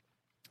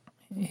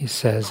 He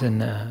says in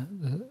the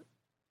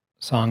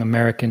song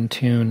American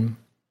Tune,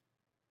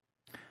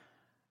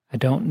 I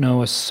don't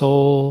know a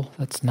soul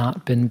that's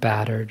not been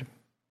battered.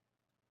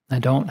 I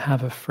don't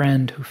have a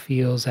friend who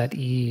feels at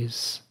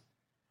ease.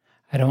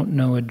 I don't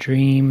know a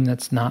dream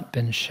that's not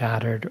been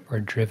shattered or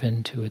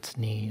driven to its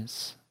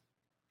knees.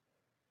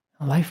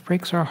 Life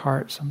breaks our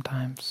heart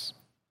sometimes.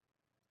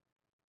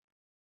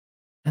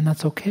 And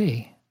that's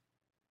okay,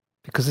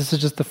 because this is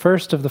just the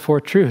first of the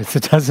four truths.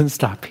 It doesn't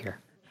stop here.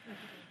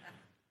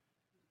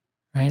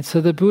 Right?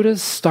 So the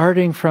Buddha's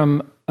starting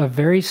from a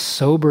very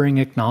sobering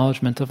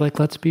acknowledgement of like,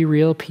 let's be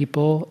real,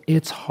 people.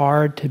 It's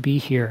hard to be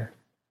here.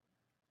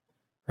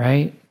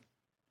 Right?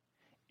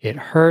 It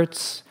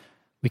hurts.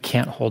 We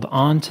can't hold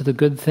on to the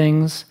good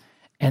things.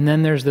 And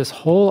then there's this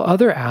whole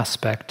other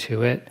aspect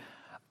to it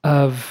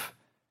of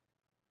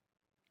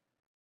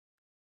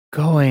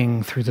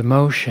going through the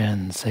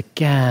motions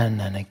again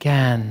and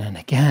again and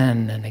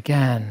again and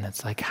again.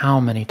 It's like, how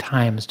many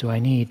times do I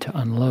need to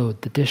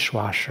unload the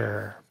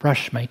dishwasher,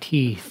 brush my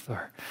teeth,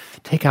 or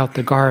take out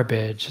the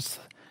garbage?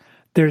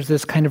 There's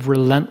this kind of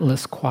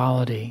relentless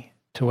quality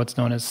to what's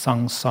known as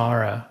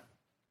samsara,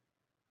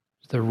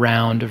 the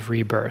round of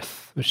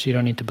rebirth, which you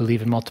don't need to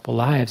believe in multiple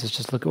lives. It's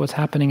just look at what's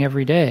happening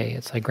every day.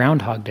 It's like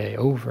Groundhog Day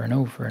over and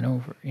over and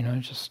over,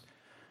 just.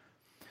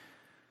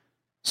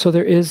 So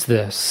there is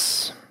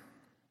this.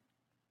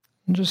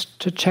 Just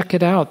to check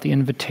it out, the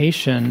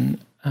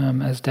invitation,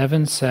 as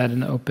Devin said in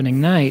the opening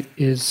night,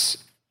 is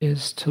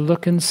is to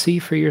look and see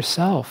for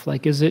yourself,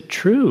 like, is it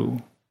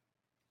true?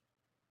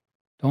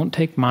 Don't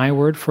take my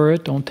word for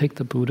it. Don't take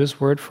the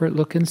Buddha's word for it.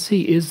 Look and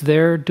see, is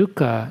there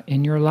dukkha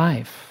in your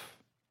life?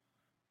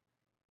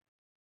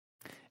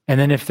 And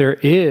then if there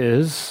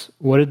is,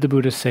 what did the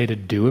Buddha say to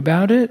do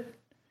about it?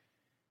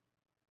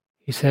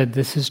 He said,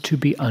 this is to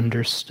be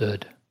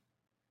understood,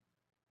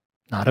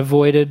 not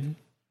avoided,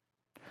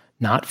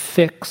 not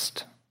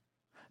fixed,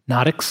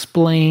 not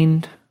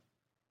explained,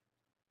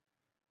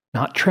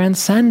 not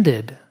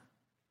transcended.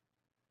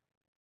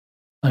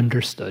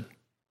 Understood,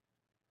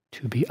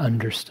 to be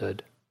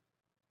understood.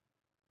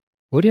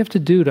 What do you have to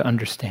do to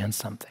understand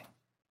something?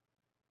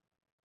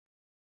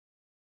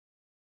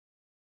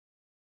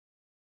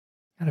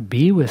 Got to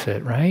be with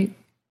it, right?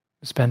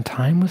 Spend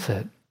time with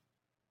it.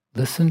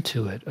 Listen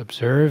to it,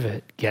 observe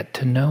it, get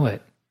to know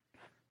it.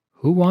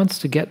 Who wants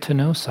to get to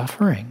know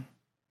suffering?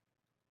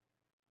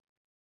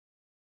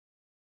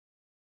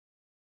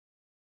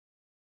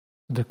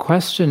 The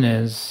question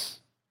is,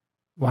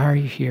 why are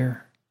you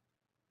here?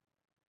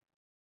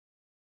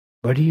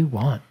 What do you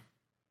want?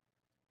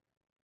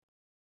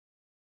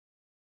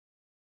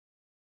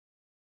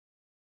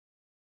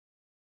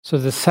 So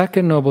the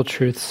second noble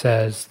truth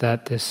says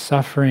that this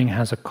suffering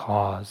has a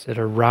cause. It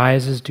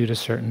arises due to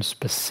certain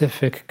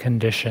specific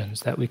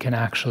conditions that we can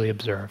actually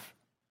observe.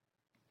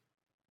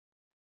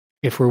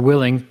 If we're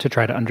willing to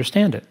try to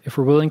understand it, if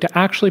we're willing to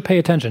actually pay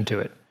attention to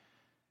it,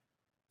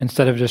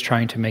 instead of just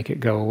trying to make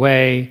it go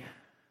away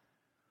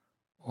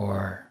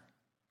or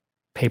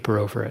paper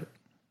over it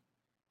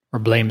or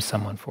blame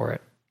someone for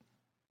it.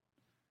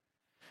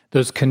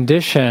 Those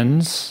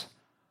conditions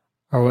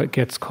are what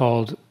gets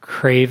called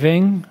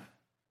craving,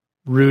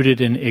 rooted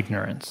in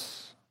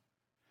ignorance.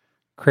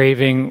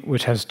 Craving,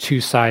 which has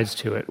two sides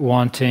to it,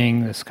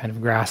 wanting, this kind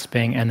of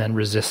grasping, and then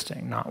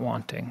resisting, not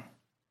wanting.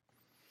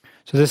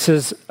 So this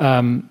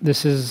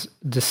is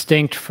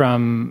distinct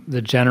from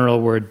the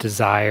general word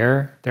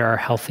desire. There are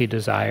healthy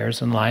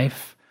desires in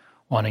life.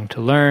 Wanting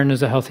to learn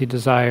is a healthy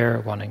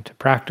desire. Wanting to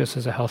practice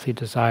is a healthy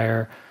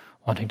desire.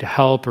 Wanting to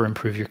help or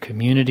improve your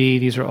community.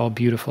 These are all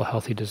beautiful,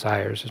 healthy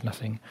desires. There's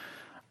nothing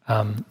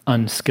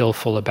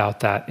unskillful about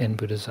that in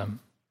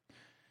Buddhism.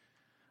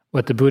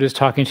 What the Buddha is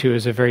talking to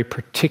is a very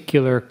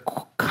particular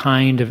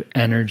kind of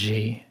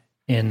energy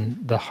in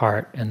the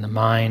heart and the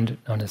mind,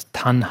 known as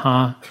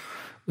tanha,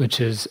 which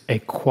is a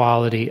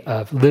quality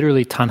of,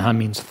 literally tanha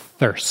means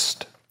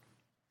thirst.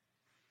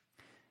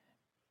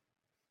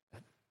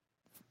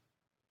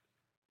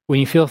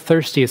 When you feel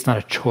thirsty, it's not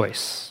a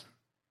choice,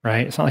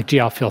 right? It's not like, gee,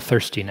 I'll feel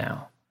thirsty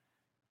now.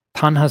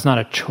 Tanha is not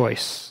a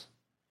choice.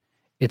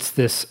 It's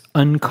this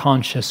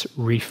unconscious,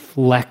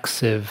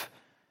 reflexive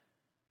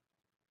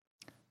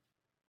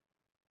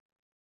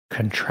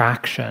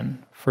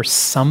contraction for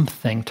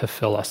something to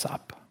fill us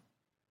up.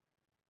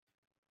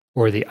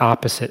 Or the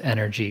opposite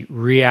energy,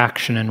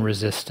 reaction and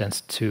resistance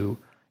to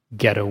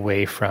get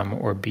away from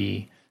or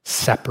be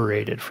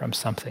separated from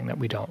something that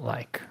we don't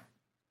like.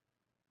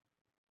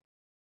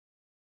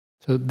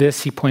 So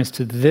this, he points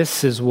to,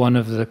 this is one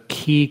of the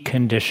key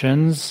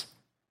conditions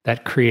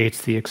that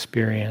creates the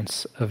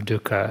experience of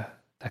dukkha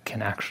that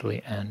can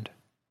actually end.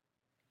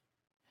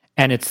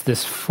 And it's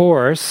this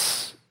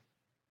force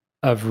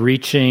of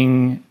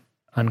reaching,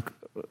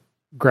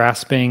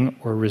 grasping,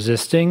 or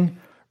resisting,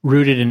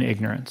 rooted in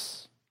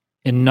ignorance,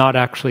 in not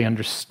actually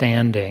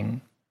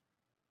understanding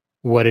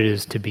what it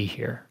is to be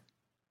here.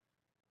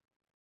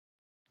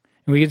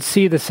 And we can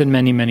see this in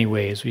many, many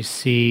ways. We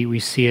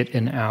see it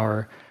in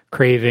our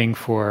craving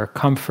for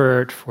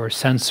comfort, for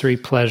sensory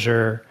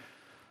pleasure,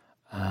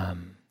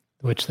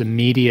 which the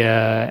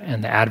media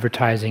and the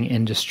advertising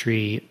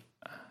industry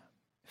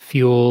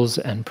fuels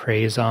and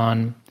preys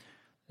on.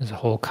 There's a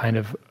whole kind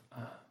of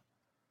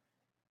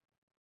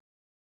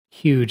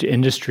huge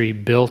industry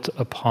built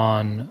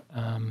upon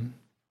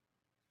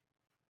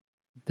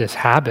this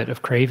habit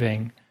of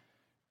craving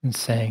and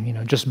saying,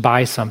 just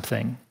buy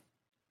something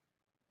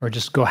or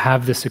just go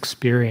have this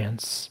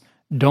experience.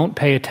 Don't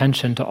pay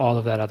attention to all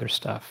of that other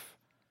stuff.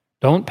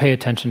 Don't pay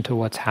attention to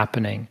what's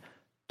happening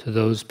to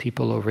those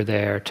people over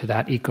there, to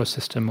that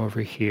ecosystem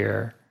over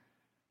here.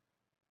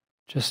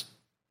 Just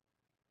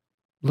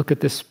look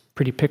at this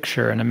pretty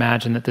picture and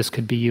imagine that this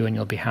could be you and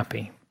you'll be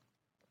happy.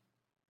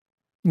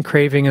 And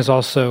craving is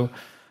also,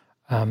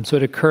 so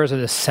it occurs at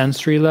a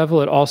sensory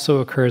level, it also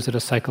occurs at a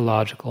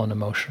psychological and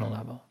emotional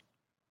level.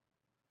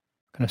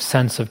 Kind of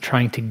sense of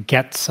trying to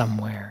get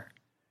somewhere,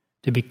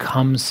 to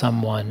become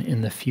someone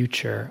in the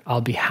future. I'll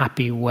be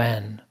happy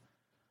when.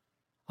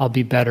 I'll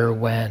be better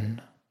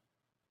when.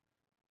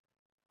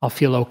 I'll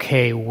feel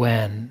okay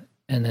when.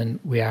 And then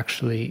we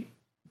actually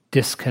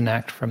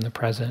disconnect from the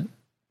present.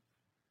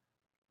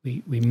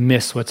 We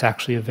miss what's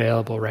actually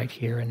available right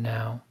here and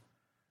now.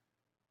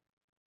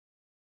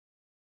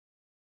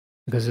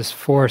 Because this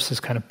force is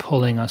kind of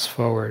pulling us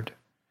forward.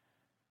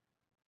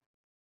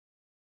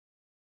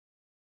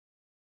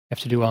 You have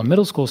to do well in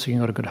middle school so you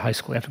can go to good high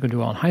school. You have to do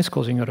well in high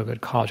school so you can go to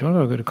good college. You want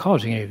to go to good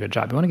college, you can get a good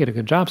job. You want to get a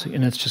good job,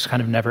 and it's just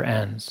kind of never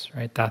ends,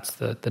 right? That's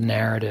the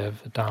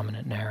narrative, the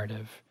dominant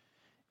narrative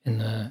in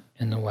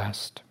the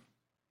West.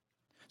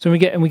 So we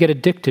get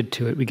addicted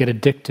to it. We get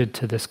addicted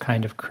to this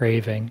kind of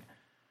craving,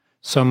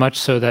 so much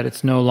so that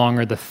it's no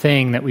longer the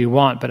thing that we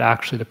want, but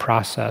actually the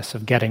process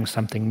of getting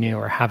something new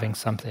or having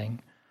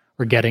something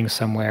or getting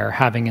somewhere or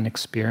having an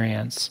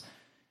experience.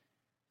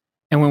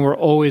 And when we're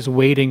always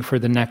waiting for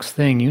the next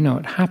thing, you know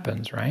it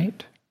happens,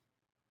 right?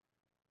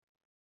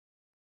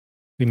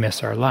 We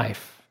miss our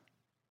life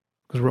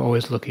because we're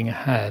always looking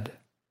ahead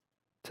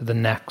to the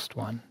next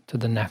one, to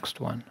the next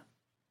one.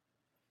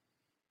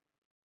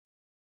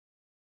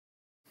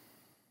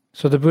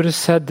 So the Buddha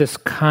said this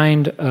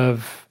kind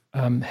of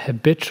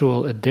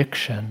habitual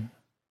addiction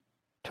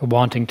to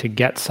wanting to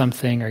get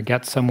something or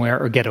get somewhere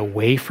or get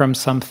away from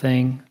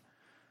something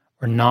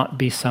or not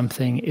be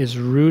something is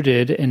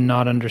rooted in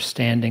not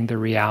understanding the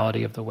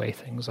reality of the way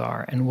things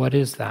are. And what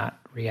is that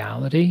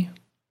reality?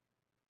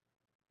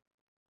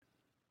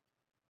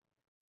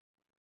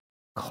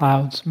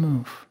 Clouds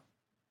move.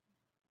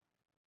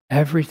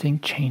 Everything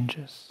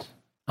changes.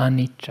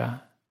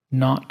 Anicca,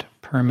 not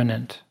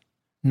permanent,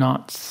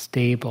 not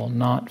stable,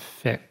 not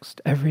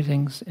fixed.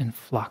 Everything's in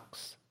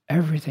flux.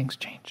 Everything's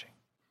changing.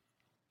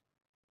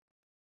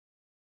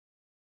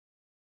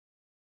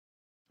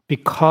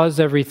 Because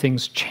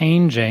everything's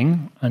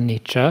changing,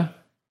 anicca,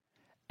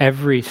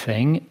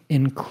 everything,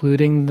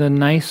 including the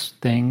nice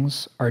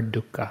things, are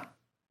dukkha.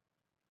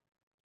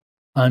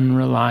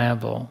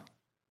 Unreliable.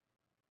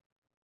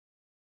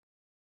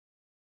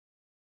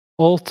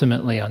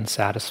 Ultimately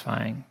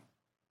unsatisfying.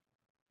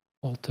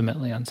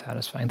 Ultimately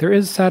unsatisfying. There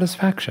is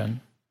satisfaction.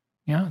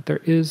 Yeah,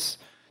 there is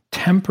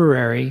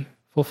temporary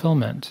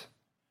fulfillment.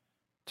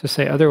 To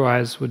say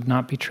otherwise would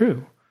not be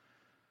true.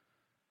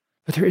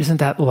 But there isn't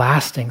that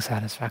lasting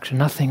satisfaction.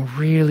 Nothing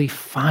really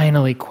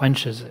finally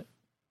quenches it.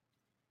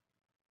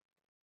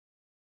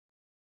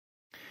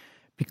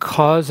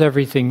 Because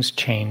everything's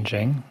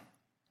changing,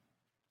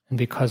 and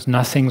because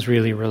nothing's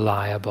really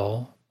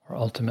reliable or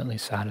ultimately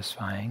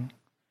satisfying,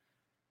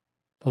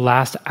 the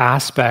last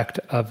aspect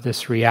of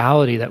this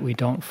reality that we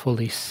don't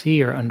fully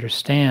see or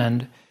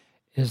understand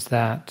is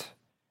that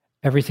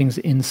everything's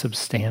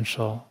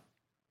insubstantial.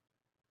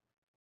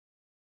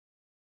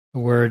 The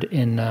word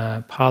in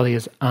Pali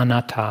is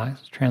anatta.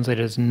 It's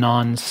translated as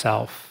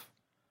non-self,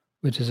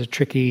 which is a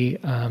tricky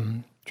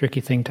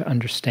thing to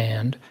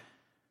understand.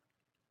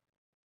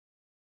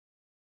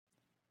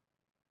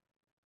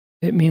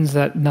 It means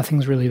that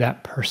nothing's really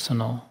that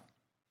personal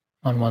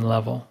on one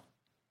level.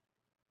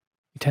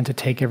 We tend to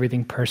take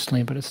everything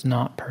personally, but it's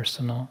not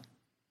personal.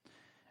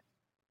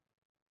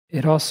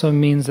 It also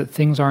means that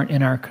things aren't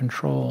in our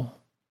control.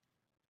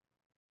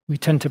 We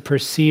tend to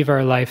perceive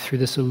our life through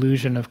this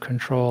illusion of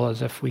control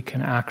as if we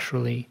can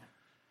actually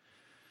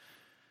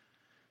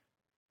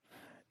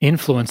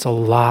influence a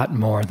lot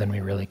more than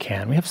we really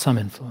can. We have some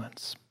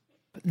influence,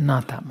 but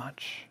not that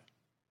much.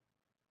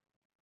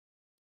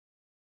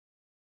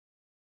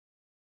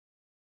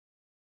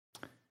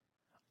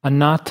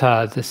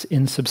 Anatta, this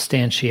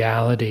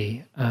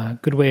insubstantiality, a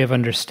good way of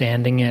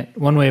understanding it,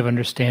 one way of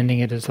understanding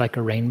it is like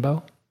a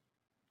rainbow.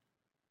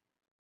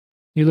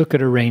 You look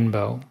at a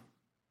rainbow.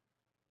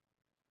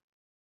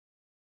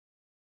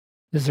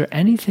 Is there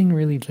anything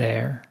really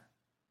there?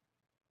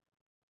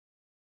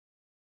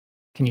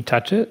 Can you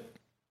touch it?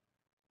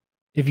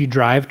 If you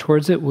drive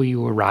towards it, will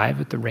you arrive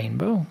at the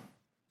rainbow?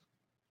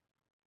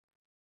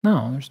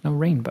 No, there's no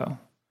rainbow.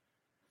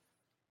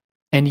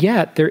 And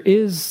yet, there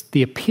is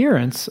the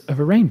appearance of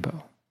a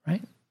rainbow,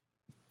 right?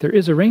 There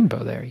is a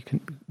rainbow there.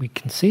 We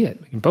can see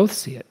it. We can both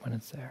see it when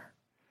it's there.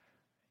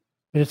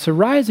 But it's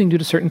arising due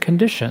to certain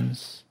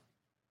conditions.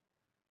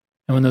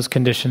 And when those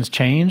conditions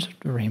change,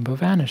 the rainbow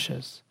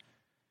vanishes.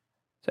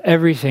 So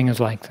everything is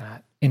like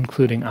that,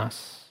 including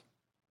us.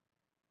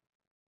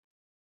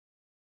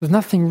 There's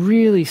nothing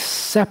really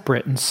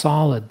separate and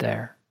solid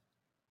there.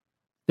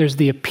 There's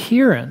the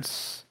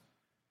appearance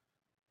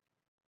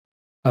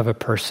of a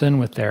person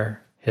with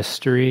their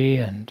history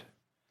and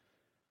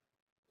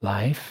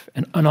life,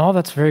 and all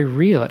that's very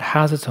real. It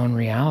has its own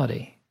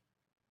reality.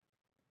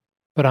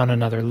 But on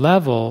another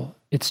level,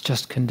 it's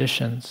just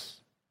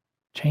conditions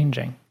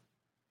changing.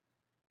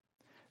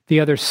 The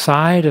other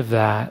side of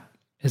that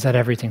is that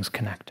everything's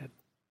connected.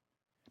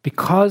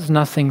 Because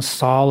nothing's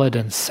solid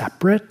and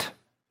separate,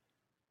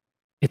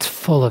 it's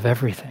full of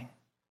everything.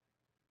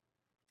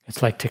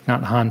 It's like Thich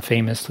Nhat Hanh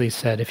famously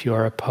said, if you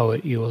are a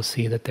poet, you will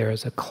see that there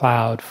is a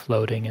cloud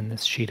floating in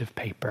this sheet of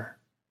paper.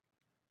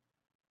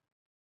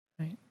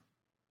 Right?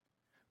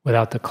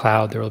 Without the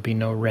cloud, there will be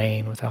no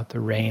rain. Without the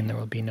rain, there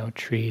will be no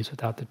trees.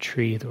 Without the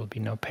tree, there will be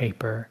no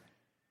paper.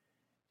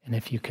 And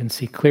if you can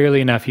see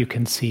clearly enough, you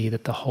can see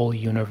that the whole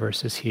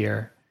universe is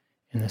here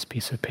in this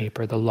piece of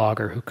paper. The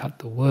logger who cut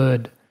the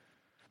wood,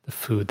 the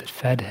food that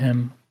fed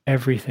him,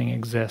 everything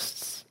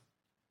exists.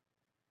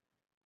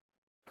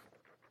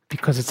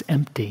 Because it's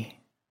empty.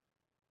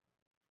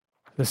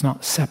 It's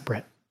not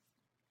separate.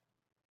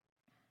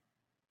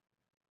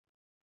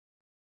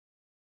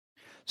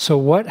 So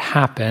what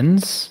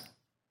happens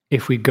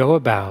if we go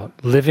about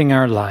living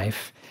our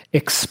life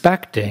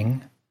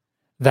expecting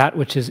that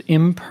which is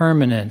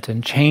impermanent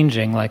and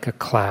changing like a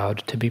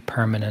cloud to be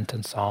permanent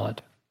and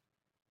solid.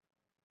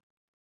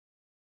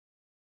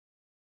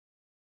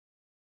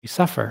 We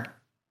suffer.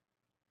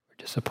 We're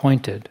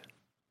disappointed.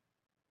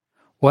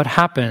 What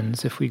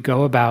happens if we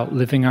go about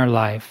living our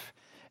life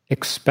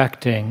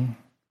expecting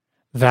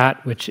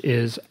that which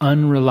is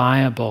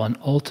unreliable and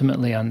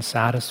ultimately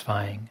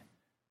unsatisfying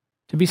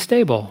to be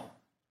stable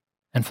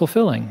and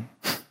fulfilling?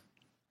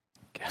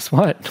 Guess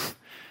what?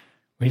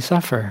 We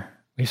suffer.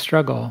 We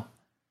struggle.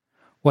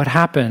 What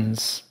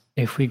happens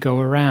if we go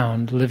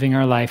around living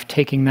our life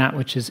taking that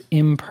which is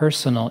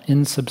impersonal,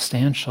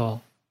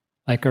 insubstantial,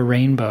 like a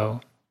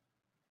rainbow,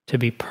 to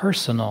be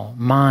personal,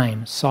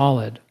 mine,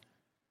 solid?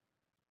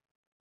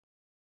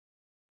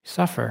 We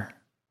suffer.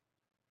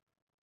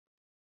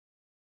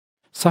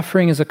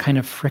 Suffering is a kind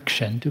of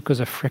friction. Dukkha is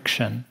a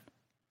friction.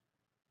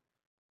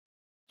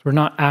 We're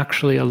not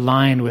actually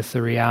aligned with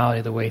the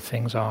reality, the way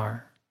things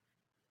are.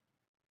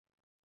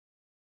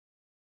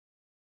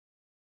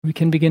 We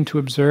can begin to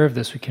observe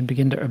this. We can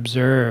begin to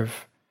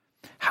observe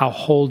how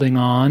holding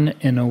on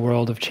in a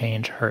world of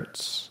change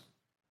hurts,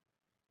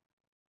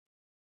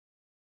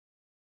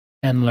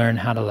 and learn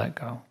how to let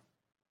go.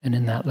 And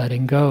in that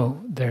letting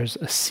go, there's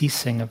a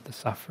ceasing of the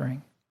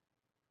suffering.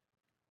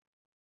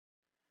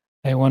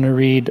 I want to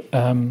read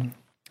a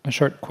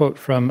short quote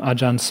from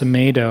Ajahn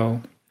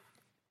Sumedho,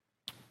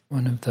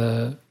 one of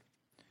the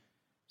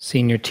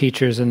senior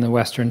teachers in the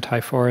Western Thai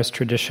forest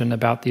tradition,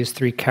 about these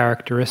three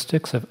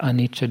characteristics of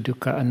anicca,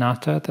 dukkha,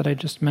 anatta that I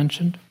just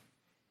mentioned,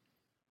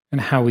 and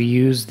how we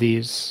use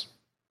these.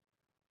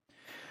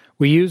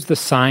 We use the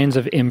signs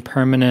of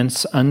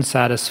impermanence,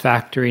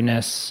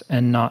 unsatisfactoriness,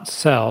 and not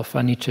self,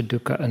 anicca,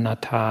 dukkha,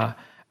 anatta,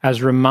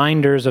 as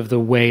reminders of the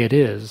way it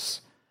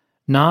is,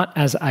 not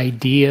as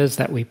ideas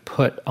that we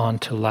put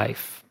onto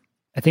life.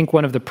 I think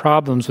one of the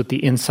problems with the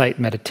insight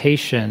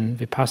meditation,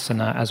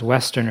 vipassana, as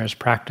Westerners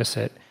practice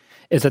it,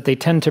 is that they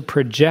tend to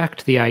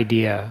project the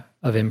idea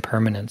of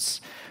impermanence.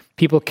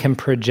 People can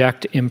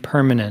project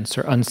impermanence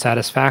or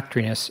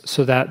unsatisfactoriness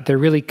so that they're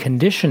really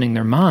conditioning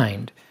their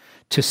mind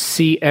to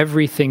see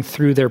everything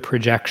through their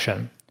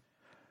projection,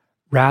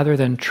 rather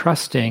than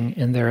trusting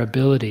in their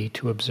ability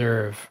to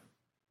observe.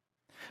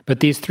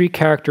 But these three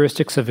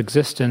characteristics of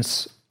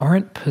existence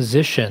aren't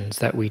positions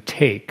that we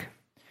take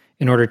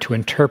in order to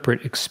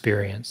interpret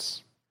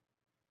experience.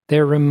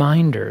 They're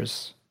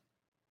reminders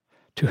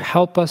to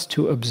help us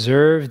to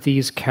observe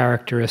these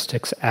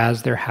characteristics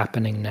as they're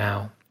happening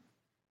now.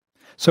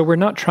 So we're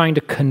not trying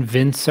to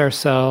convince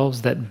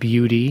ourselves that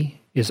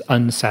beauty is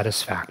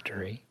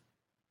unsatisfactory,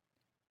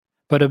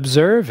 but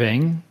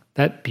observing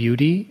that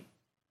beauty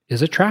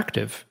is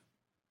attractive.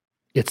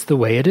 It's the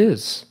way it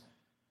is.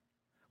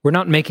 We're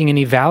not making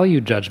any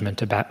value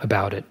judgment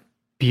about it.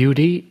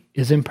 Beauty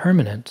is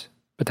impermanent,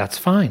 but that's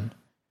fine.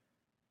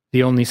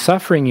 The only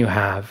suffering you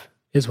have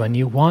is when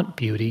you want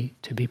beauty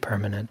to be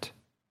permanent.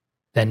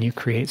 Then you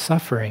create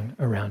suffering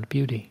around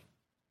beauty.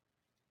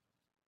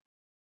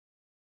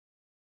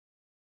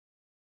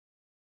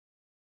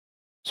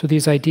 So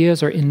these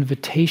ideas are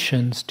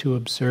invitations to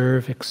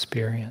observe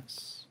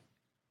experience,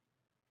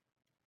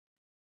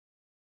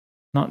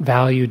 not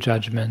value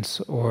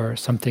judgments or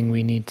something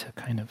we need to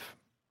kind of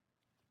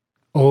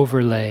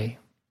overlay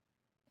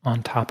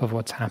on top of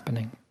what's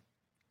happening.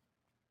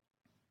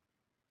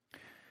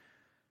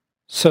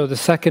 So the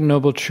second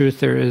noble truth,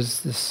 there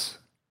is this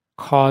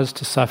cause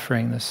to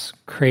suffering, this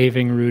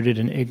craving rooted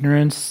in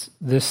ignorance.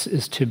 This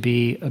is to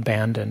be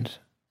abandoned,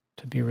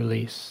 to be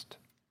released.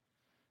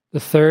 The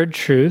third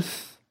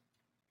truth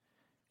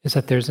is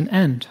that there's an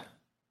end.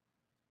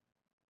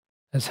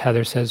 As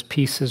Heather says,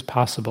 peace is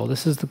possible.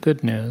 This is the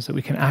good news, that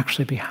we can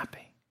actually be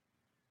happy.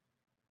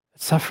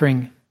 That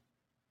suffering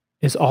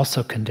is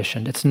also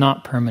conditioned. It's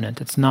not permanent.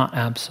 It's not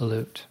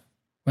absolute.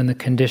 When the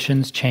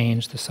conditions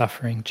change, the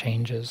suffering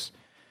changes.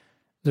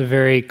 There's a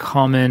very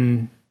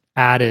common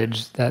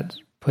adage that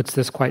puts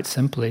this quite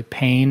simply: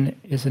 pain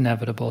is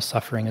inevitable,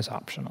 suffering is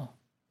optional.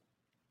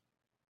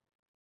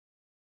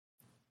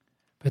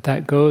 But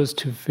that goes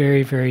to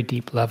very, very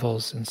deep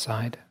levels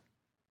inside.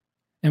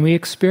 And we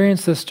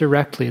experience this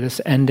directly, this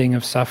ending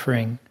of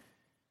suffering,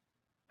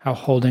 how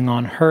holding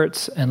on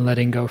hurts and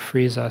letting go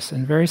frees us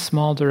in very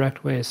small,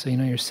 direct ways. So,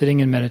 you're sitting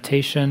in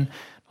meditation,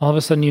 all of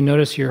a sudden you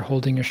notice you're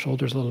holding your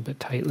shoulders a little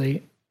bit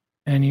tightly,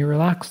 and you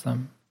relax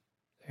them.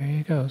 There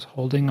you go, it's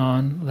holding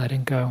on,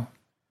 letting go.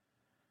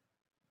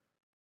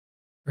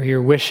 Or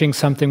you're wishing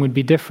something would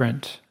be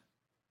different,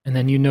 and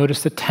then you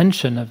notice the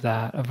tension of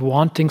that, of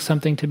wanting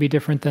something to be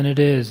different than it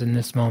is in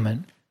this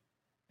moment.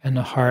 And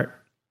the heart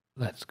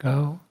lets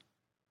go,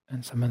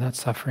 and some of that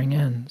suffering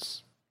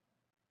ends.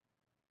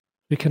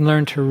 We can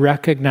learn to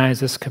recognize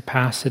this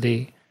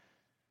capacity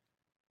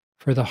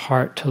for the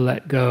heart to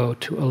let go,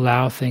 to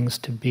allow things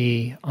to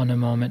be on a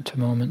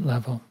moment-to-moment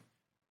level.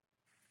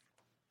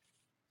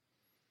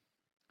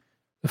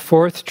 The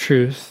fourth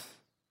truth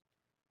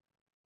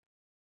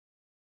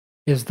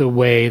is the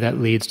way that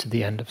leads to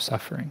the end of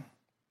suffering,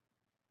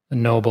 the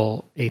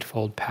Noble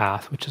Eightfold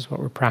Path, which is what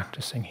we're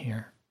practicing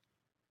here.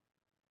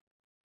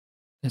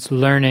 It's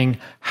learning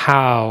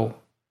how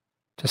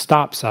to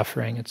stop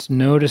suffering. It's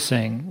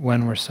noticing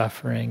when we're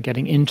suffering,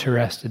 getting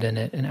interested in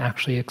it, and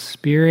actually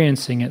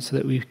experiencing it so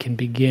that we can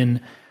begin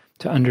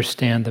to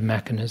understand the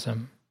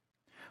mechanism.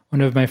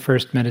 One of my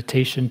first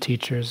meditation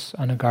teachers,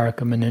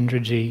 Anagarika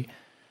Munindraji,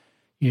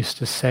 used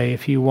to say,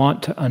 if you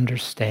want to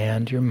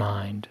understand your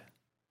mind,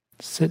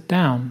 sit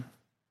down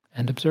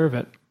and observe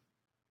it.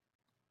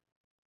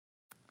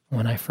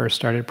 When I first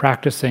started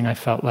practicing, I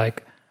felt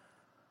like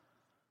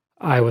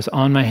I was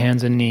on my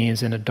hands and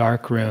knees in a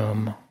dark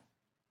room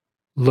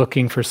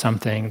looking for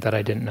something that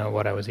I didn't know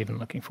what I was even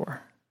looking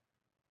for.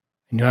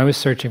 I knew I was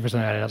searching for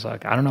something. I was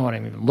like, I don't know what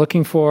I'm even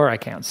looking for. I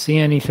can't see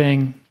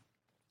anything.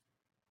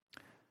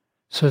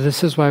 So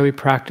this is why we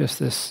practice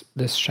this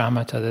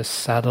shamatha, this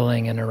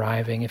settling and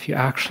arriving. If you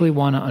actually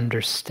want to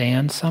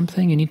understand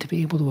something, you need to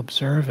be able to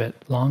observe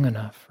it long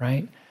enough,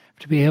 right?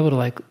 To be able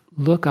to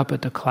look up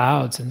at the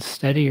clouds and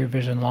steady your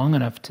vision long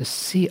enough to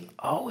see,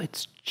 oh,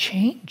 it's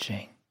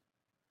changing,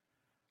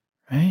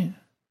 right?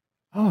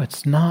 Oh,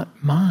 it's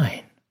not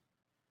mine.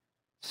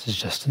 This is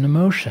just an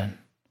emotion.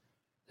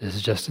 This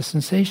is just a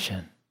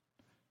sensation.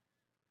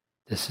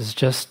 This is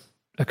just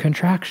a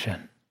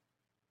contraction.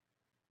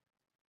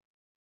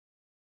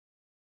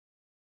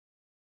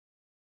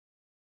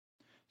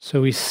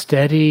 So we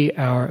steady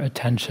our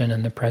attention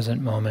in the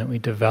present moment. We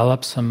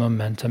develop some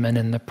momentum, and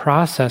in the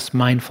process,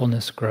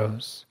 mindfulness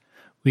grows.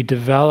 We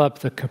develop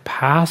the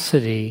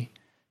capacity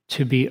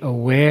to be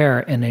aware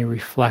in a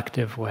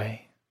reflective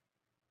way,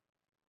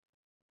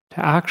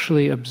 to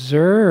actually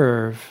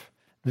observe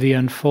the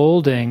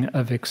unfolding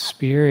of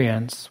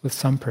experience with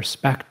some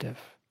perspective,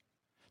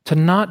 to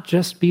not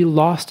just be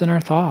lost in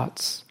our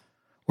thoughts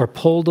or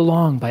pulled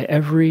along by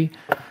every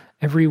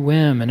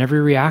whim and every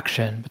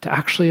reaction, but to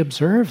actually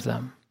observe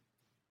them.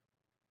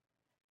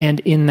 And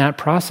in that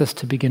process,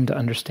 to begin to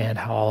understand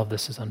how all of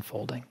this is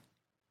unfolding.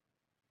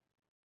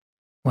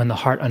 When the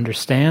heart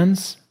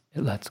understands,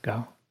 it lets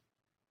go.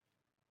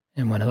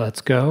 And when it lets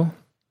go,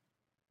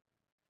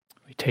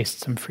 we taste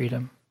some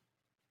freedom.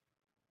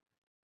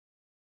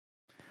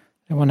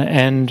 I want to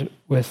end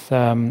with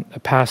a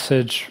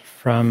passage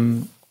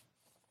from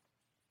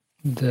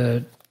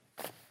the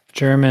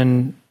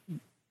German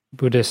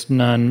Buddhist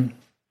nun,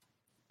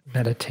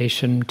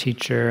 meditation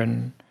teacher,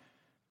 and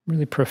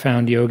really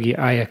profound yogi,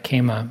 Ayya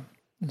Khema.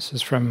 This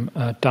is from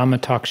a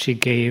Dhamma talk she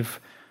gave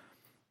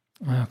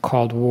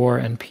called War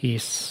and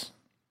Peace.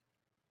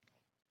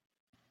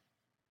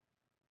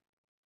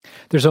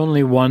 There's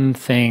only one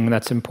thing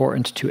that's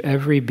important to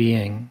every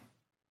being,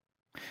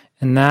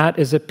 and that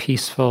is a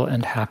peaceful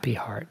and happy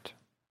heart.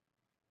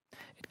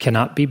 It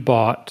cannot be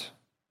bought,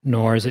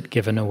 nor is it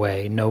given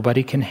away.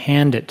 Nobody can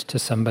hand it to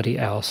somebody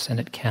else, and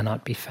it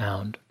cannot be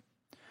found.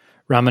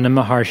 Ramana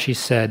Maharshi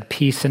said,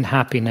 peace and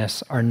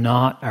happiness are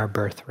not our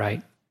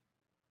birthright.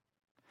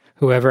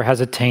 Whoever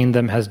has attained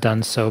them has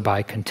done so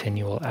by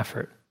continual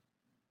effort.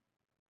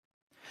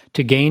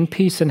 To gain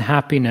peace and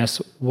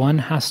happiness, one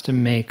has to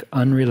make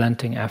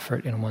unrelenting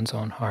effort in one's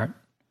own heart.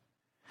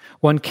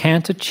 One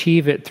can't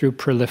achieve it through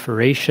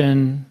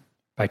proliferation,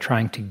 by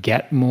trying to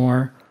get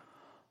more,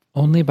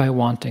 only by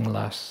wanting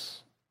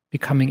less,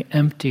 becoming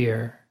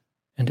emptier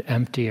and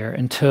emptier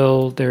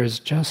until there is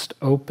just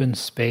open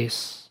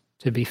space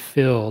to be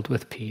filled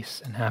with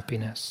peace and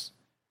happiness.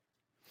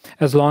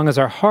 As long as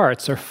our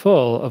hearts are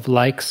full of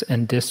likes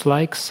and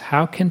dislikes,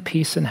 how can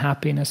peace and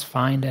happiness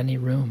find any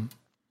room?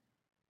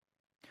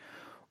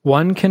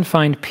 One can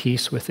find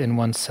peace within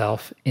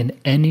oneself in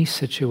any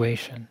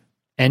situation,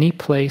 any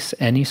place,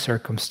 any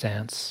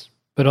circumstance,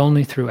 but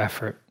only through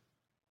effort,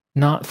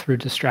 not through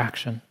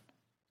distraction.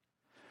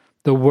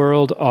 The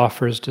world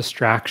offers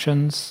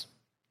distractions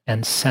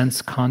and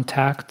sense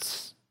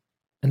contacts,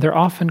 and they're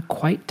often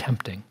quite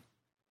tempting.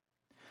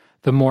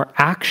 The more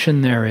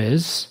action there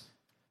is,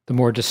 the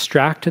more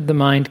distracted the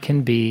mind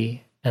can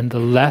be, and the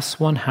less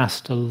one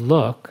has to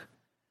look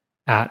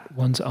at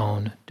one's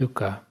own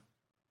dukkha.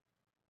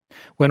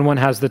 When one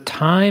has the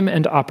time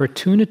and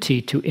opportunity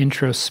to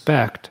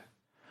introspect,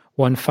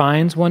 one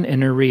finds one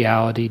inner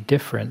reality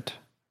different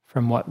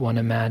from what one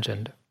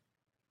imagined.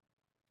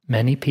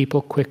 Many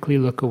people quickly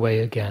look away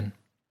again.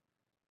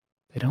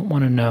 They don't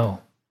want to know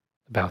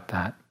about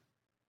that.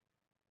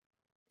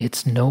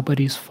 It's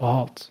nobody's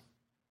fault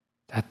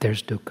that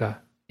there's dukkha.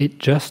 It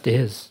just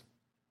is,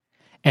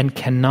 and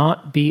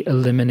cannot be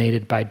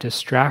eliminated by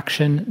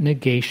distraction,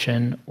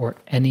 negation, or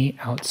any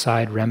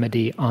outside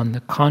remedy. On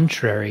the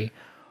contrary,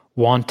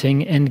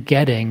 wanting and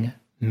getting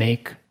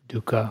make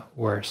dukkha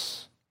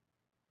worse.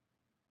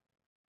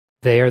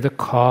 They are the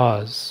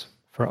cause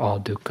for all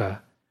dukkha.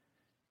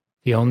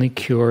 The only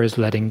cure is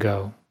letting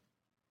go.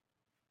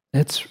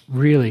 It's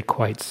really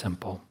quite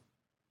simple,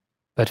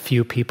 but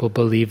few people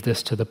believe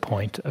this to the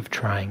point of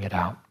trying it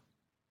out.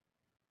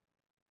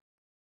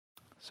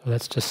 So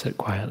let's just sit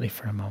quietly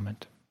for a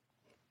moment.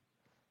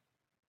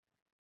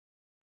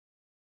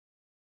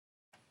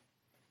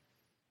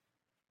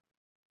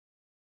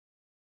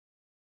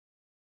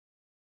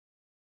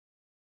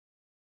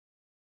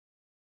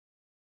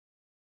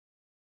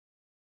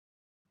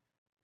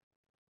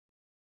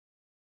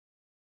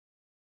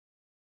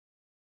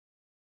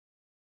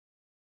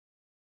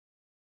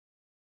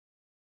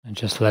 and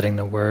just letting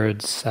the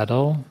words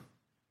settle.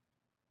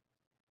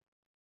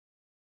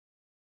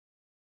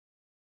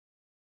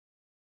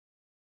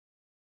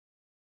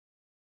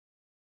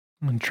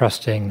 And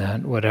trusting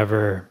that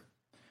whatever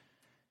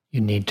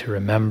you need to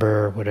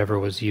remember, whatever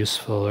was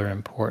useful or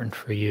important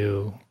for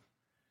you,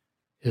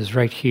 is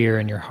right here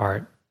in your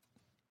heart.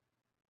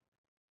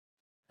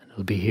 And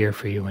it'll be here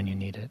for you when you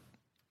need it.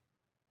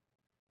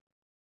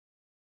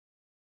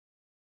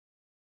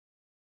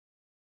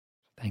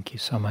 Thank you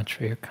so much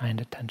for your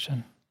kind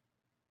attention.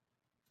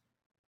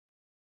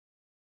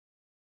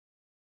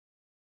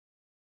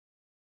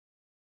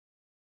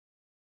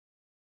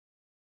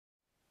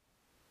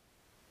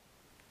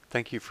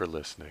 Thank you for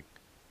listening.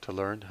 To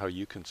learn how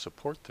you can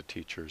support the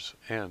teachers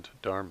and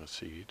Dharma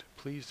Seed,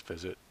 please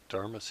visit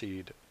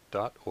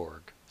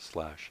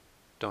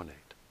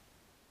dharmaseed.org/donate.